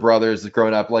house, we're brothers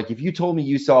growing up. Like, if you told me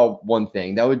you saw one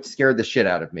thing, that would scare the shit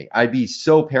out of me. I'd be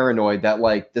so paranoid that,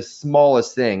 like, the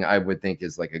smallest thing I would think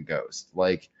is like a ghost.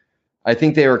 Like, I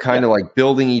think they were kind of like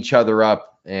building each other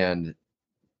up, and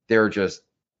they're just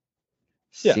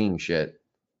Yeah. seeing shit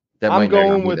that I'm might not going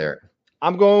even be with- there.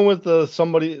 I'm going with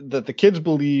somebody that the kids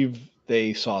believe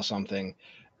they saw something,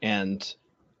 and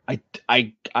I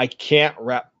can't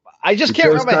wrap. I just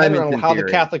can't wrap my head around how the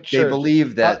Catholic Church. They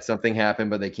believe that something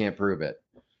happened, but they can't prove it.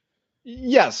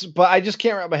 Yes, but I just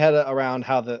can't wrap my head around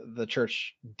how the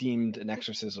church deemed an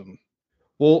exorcism.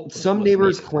 Well, some was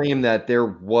neighbors needed. claim that there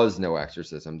was no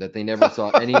exorcism, that they never saw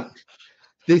any.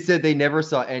 They said they never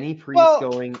saw any priest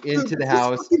going into the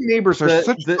house. Fucking neighbors are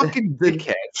such fucking the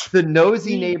dickheads. The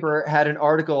nosy neighbor had an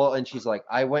article, and she's like,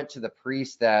 I went to the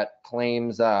priest that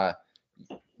claims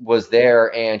was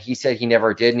there, and he said he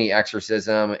never did any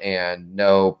exorcism, and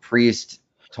no priest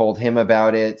told him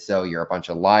about it, so you're a bunch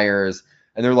of liars.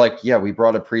 And they're like, yeah, we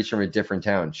brought a priest from a different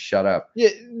town. Shut up. Yeah,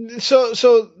 so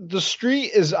the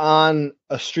street is on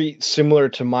a street similar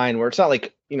to mine, where it's not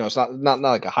like it's not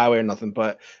like a highway or nothing,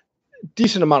 but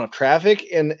decent amount of traffic,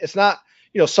 and it's not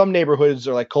some neighborhoods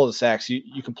are like cul-de-sacs.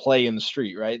 You can play in the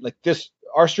street, right? Like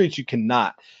our streets you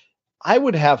cannot. I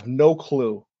would have no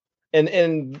clue,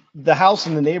 and the house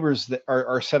and the neighbors that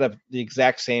are set up the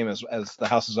exact same as the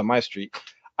houses on my street.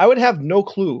 I would have no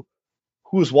clue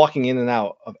who's walking in and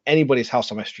out of anybody's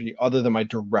house on my street other than my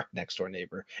direct next door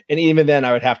neighbor. And even then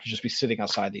I would have to just be sitting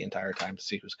outside the entire time to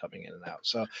see who's coming in and out.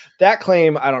 So that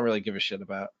claim, I don't really give a shit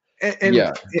about. And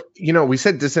Yeah. We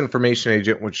said disinformation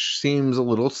agent, which seems a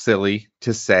little silly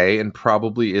to say and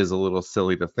probably is a little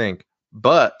silly to think,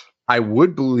 but I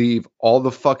would believe all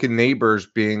the fucking neighbors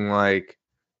being like,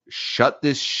 shut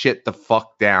this shit the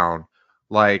fuck down.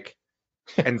 Like,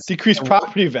 and decrease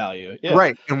property value. Yeah.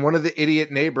 Right. And one of the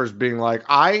idiot neighbors being like,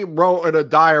 I wrote in a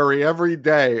diary every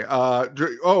day.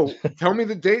 Tell me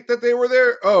the date that they were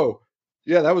there. Oh,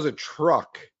 yeah, that was a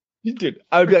truck. Dude,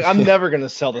 I would be like, I'm never gonna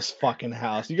sell this fucking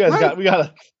house. You guys we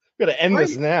gotta end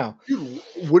this now. Dude,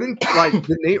 wouldn't like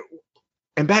the neighbor.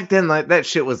 And back then, like that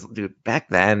shit was, dude. Back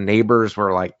then, neighbors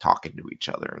were like talking to each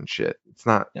other and shit. It's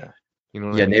not, Yeah.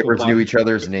 What Yeah, I mean? neighbors knew each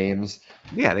other's names.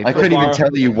 Yeah, I couldn't even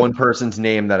tell you one person's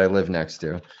name that I live next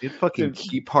to. did fucking Dude,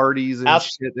 key parties and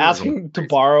shit. Asking to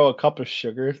borrow a cup of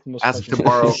sugar. The most Ask to fucking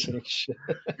borrow- embarrassing shit.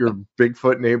 Your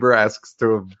Bigfoot neighbor asks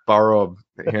to borrow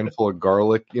a handful of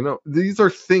garlic. These are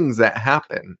things that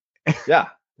happen. Yeah.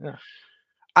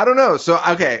 I don't know. So,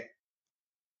 okay.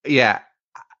 Yeah.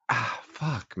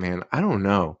 Fuck, man. I don't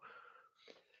know.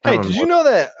 Hey, did you know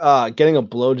that getting a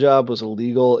blowjob was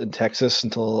illegal in Texas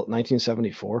until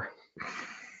 1974?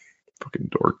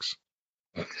 Fucking dorks.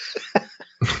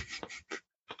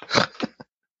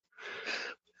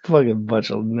 Fucking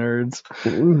bunch of nerds.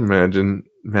 Imagine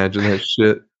that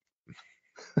shit.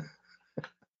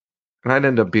 And I'd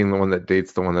end up being the one that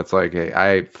dates the one that's like, hey,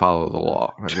 I follow the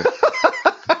law.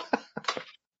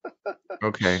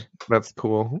 Okay, that's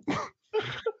cool.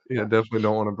 Yeah, definitely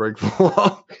don't want to break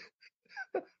the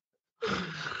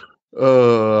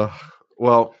law.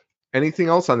 Well, anything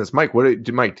else on this, Mike?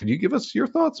 Mike, did you give us your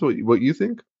thoughts? What you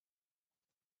think?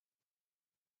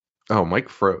 Oh, Mike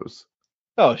froze.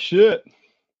 Oh shit.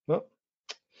 Well,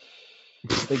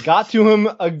 They got to him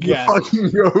again. Fucking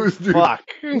goes, dude. Fuck.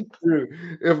 Dude,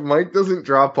 if Mike doesn't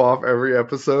drop off every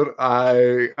episode,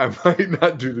 I might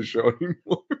not do the show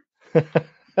anymore.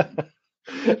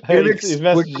 He's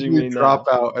messaging me drop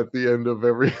now. out at the end of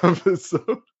every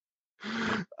episode.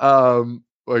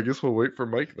 Well, I guess we'll wait for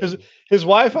Mike then. His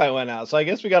Wi-Fi went out, so I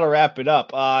guess we got to wrap it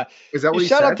up. Is that what he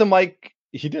shout said? out to Mike.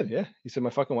 He did, yeah. He said my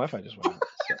fucking Wi-Fi just went out,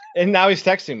 and now he's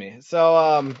texting me.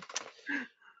 So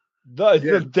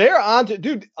they're on to,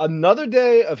 dude. Another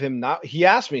day of him not. He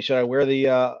asked me, should I wear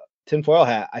the tinfoil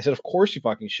hat? I said, of course you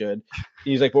fucking should.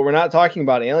 He's like, but we're not talking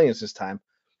about aliens this time.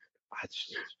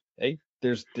 Hey,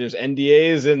 there's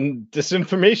NDAs and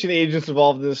disinformation agents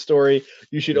involved in this story.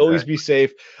 You should always be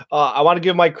safe. I want to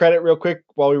give Mike credit real quick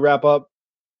while we wrap up.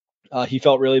 He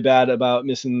felt really bad about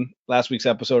missing last week's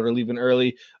episode or leaving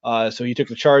early. So he took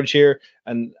the charge here.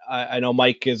 And I know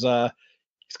Mike is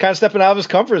he's kind of stepping out of his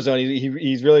comfort zone.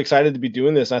 He's really excited to be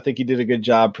doing this. And I think he did a good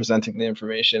job presenting the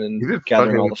information and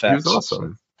gathering all the facts. He was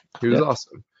awesome. He was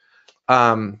awesome.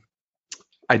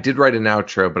 I did write an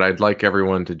outro, but I'd like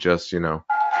everyone to just,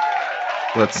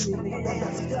 let's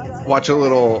watch a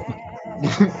little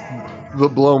The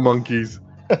Blow Monkeys.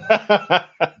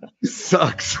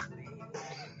 Sucks.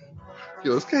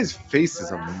 Yo, this guy's face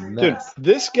is a mess. Dude,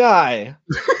 this guy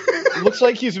looks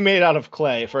like he's made out of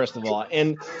clay, first of all.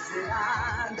 And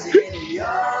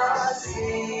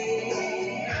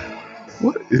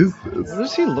what is this? What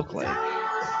does he look like?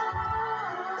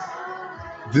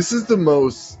 This is the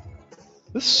most.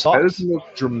 This sucks. That is the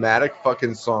most dramatic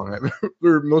fucking song I've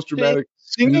ever. Most dramatic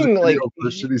singing like for a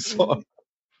shitty song.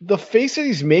 The face that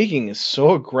he's making is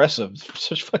so aggressive.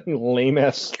 Such fucking lame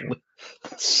ass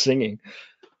singing.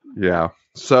 Yeah.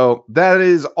 So that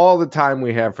is all the time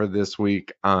we have for this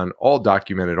week on All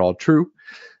Documented, All True.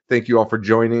 Thank you all for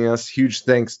joining us. Huge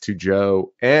thanks to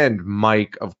Joe and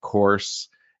Mike, of course.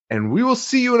 And we will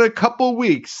see you in a couple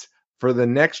weeks for the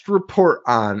next report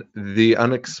on the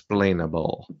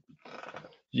unexplainable.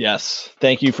 Yes.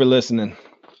 Thank you for listening.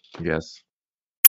 Yes.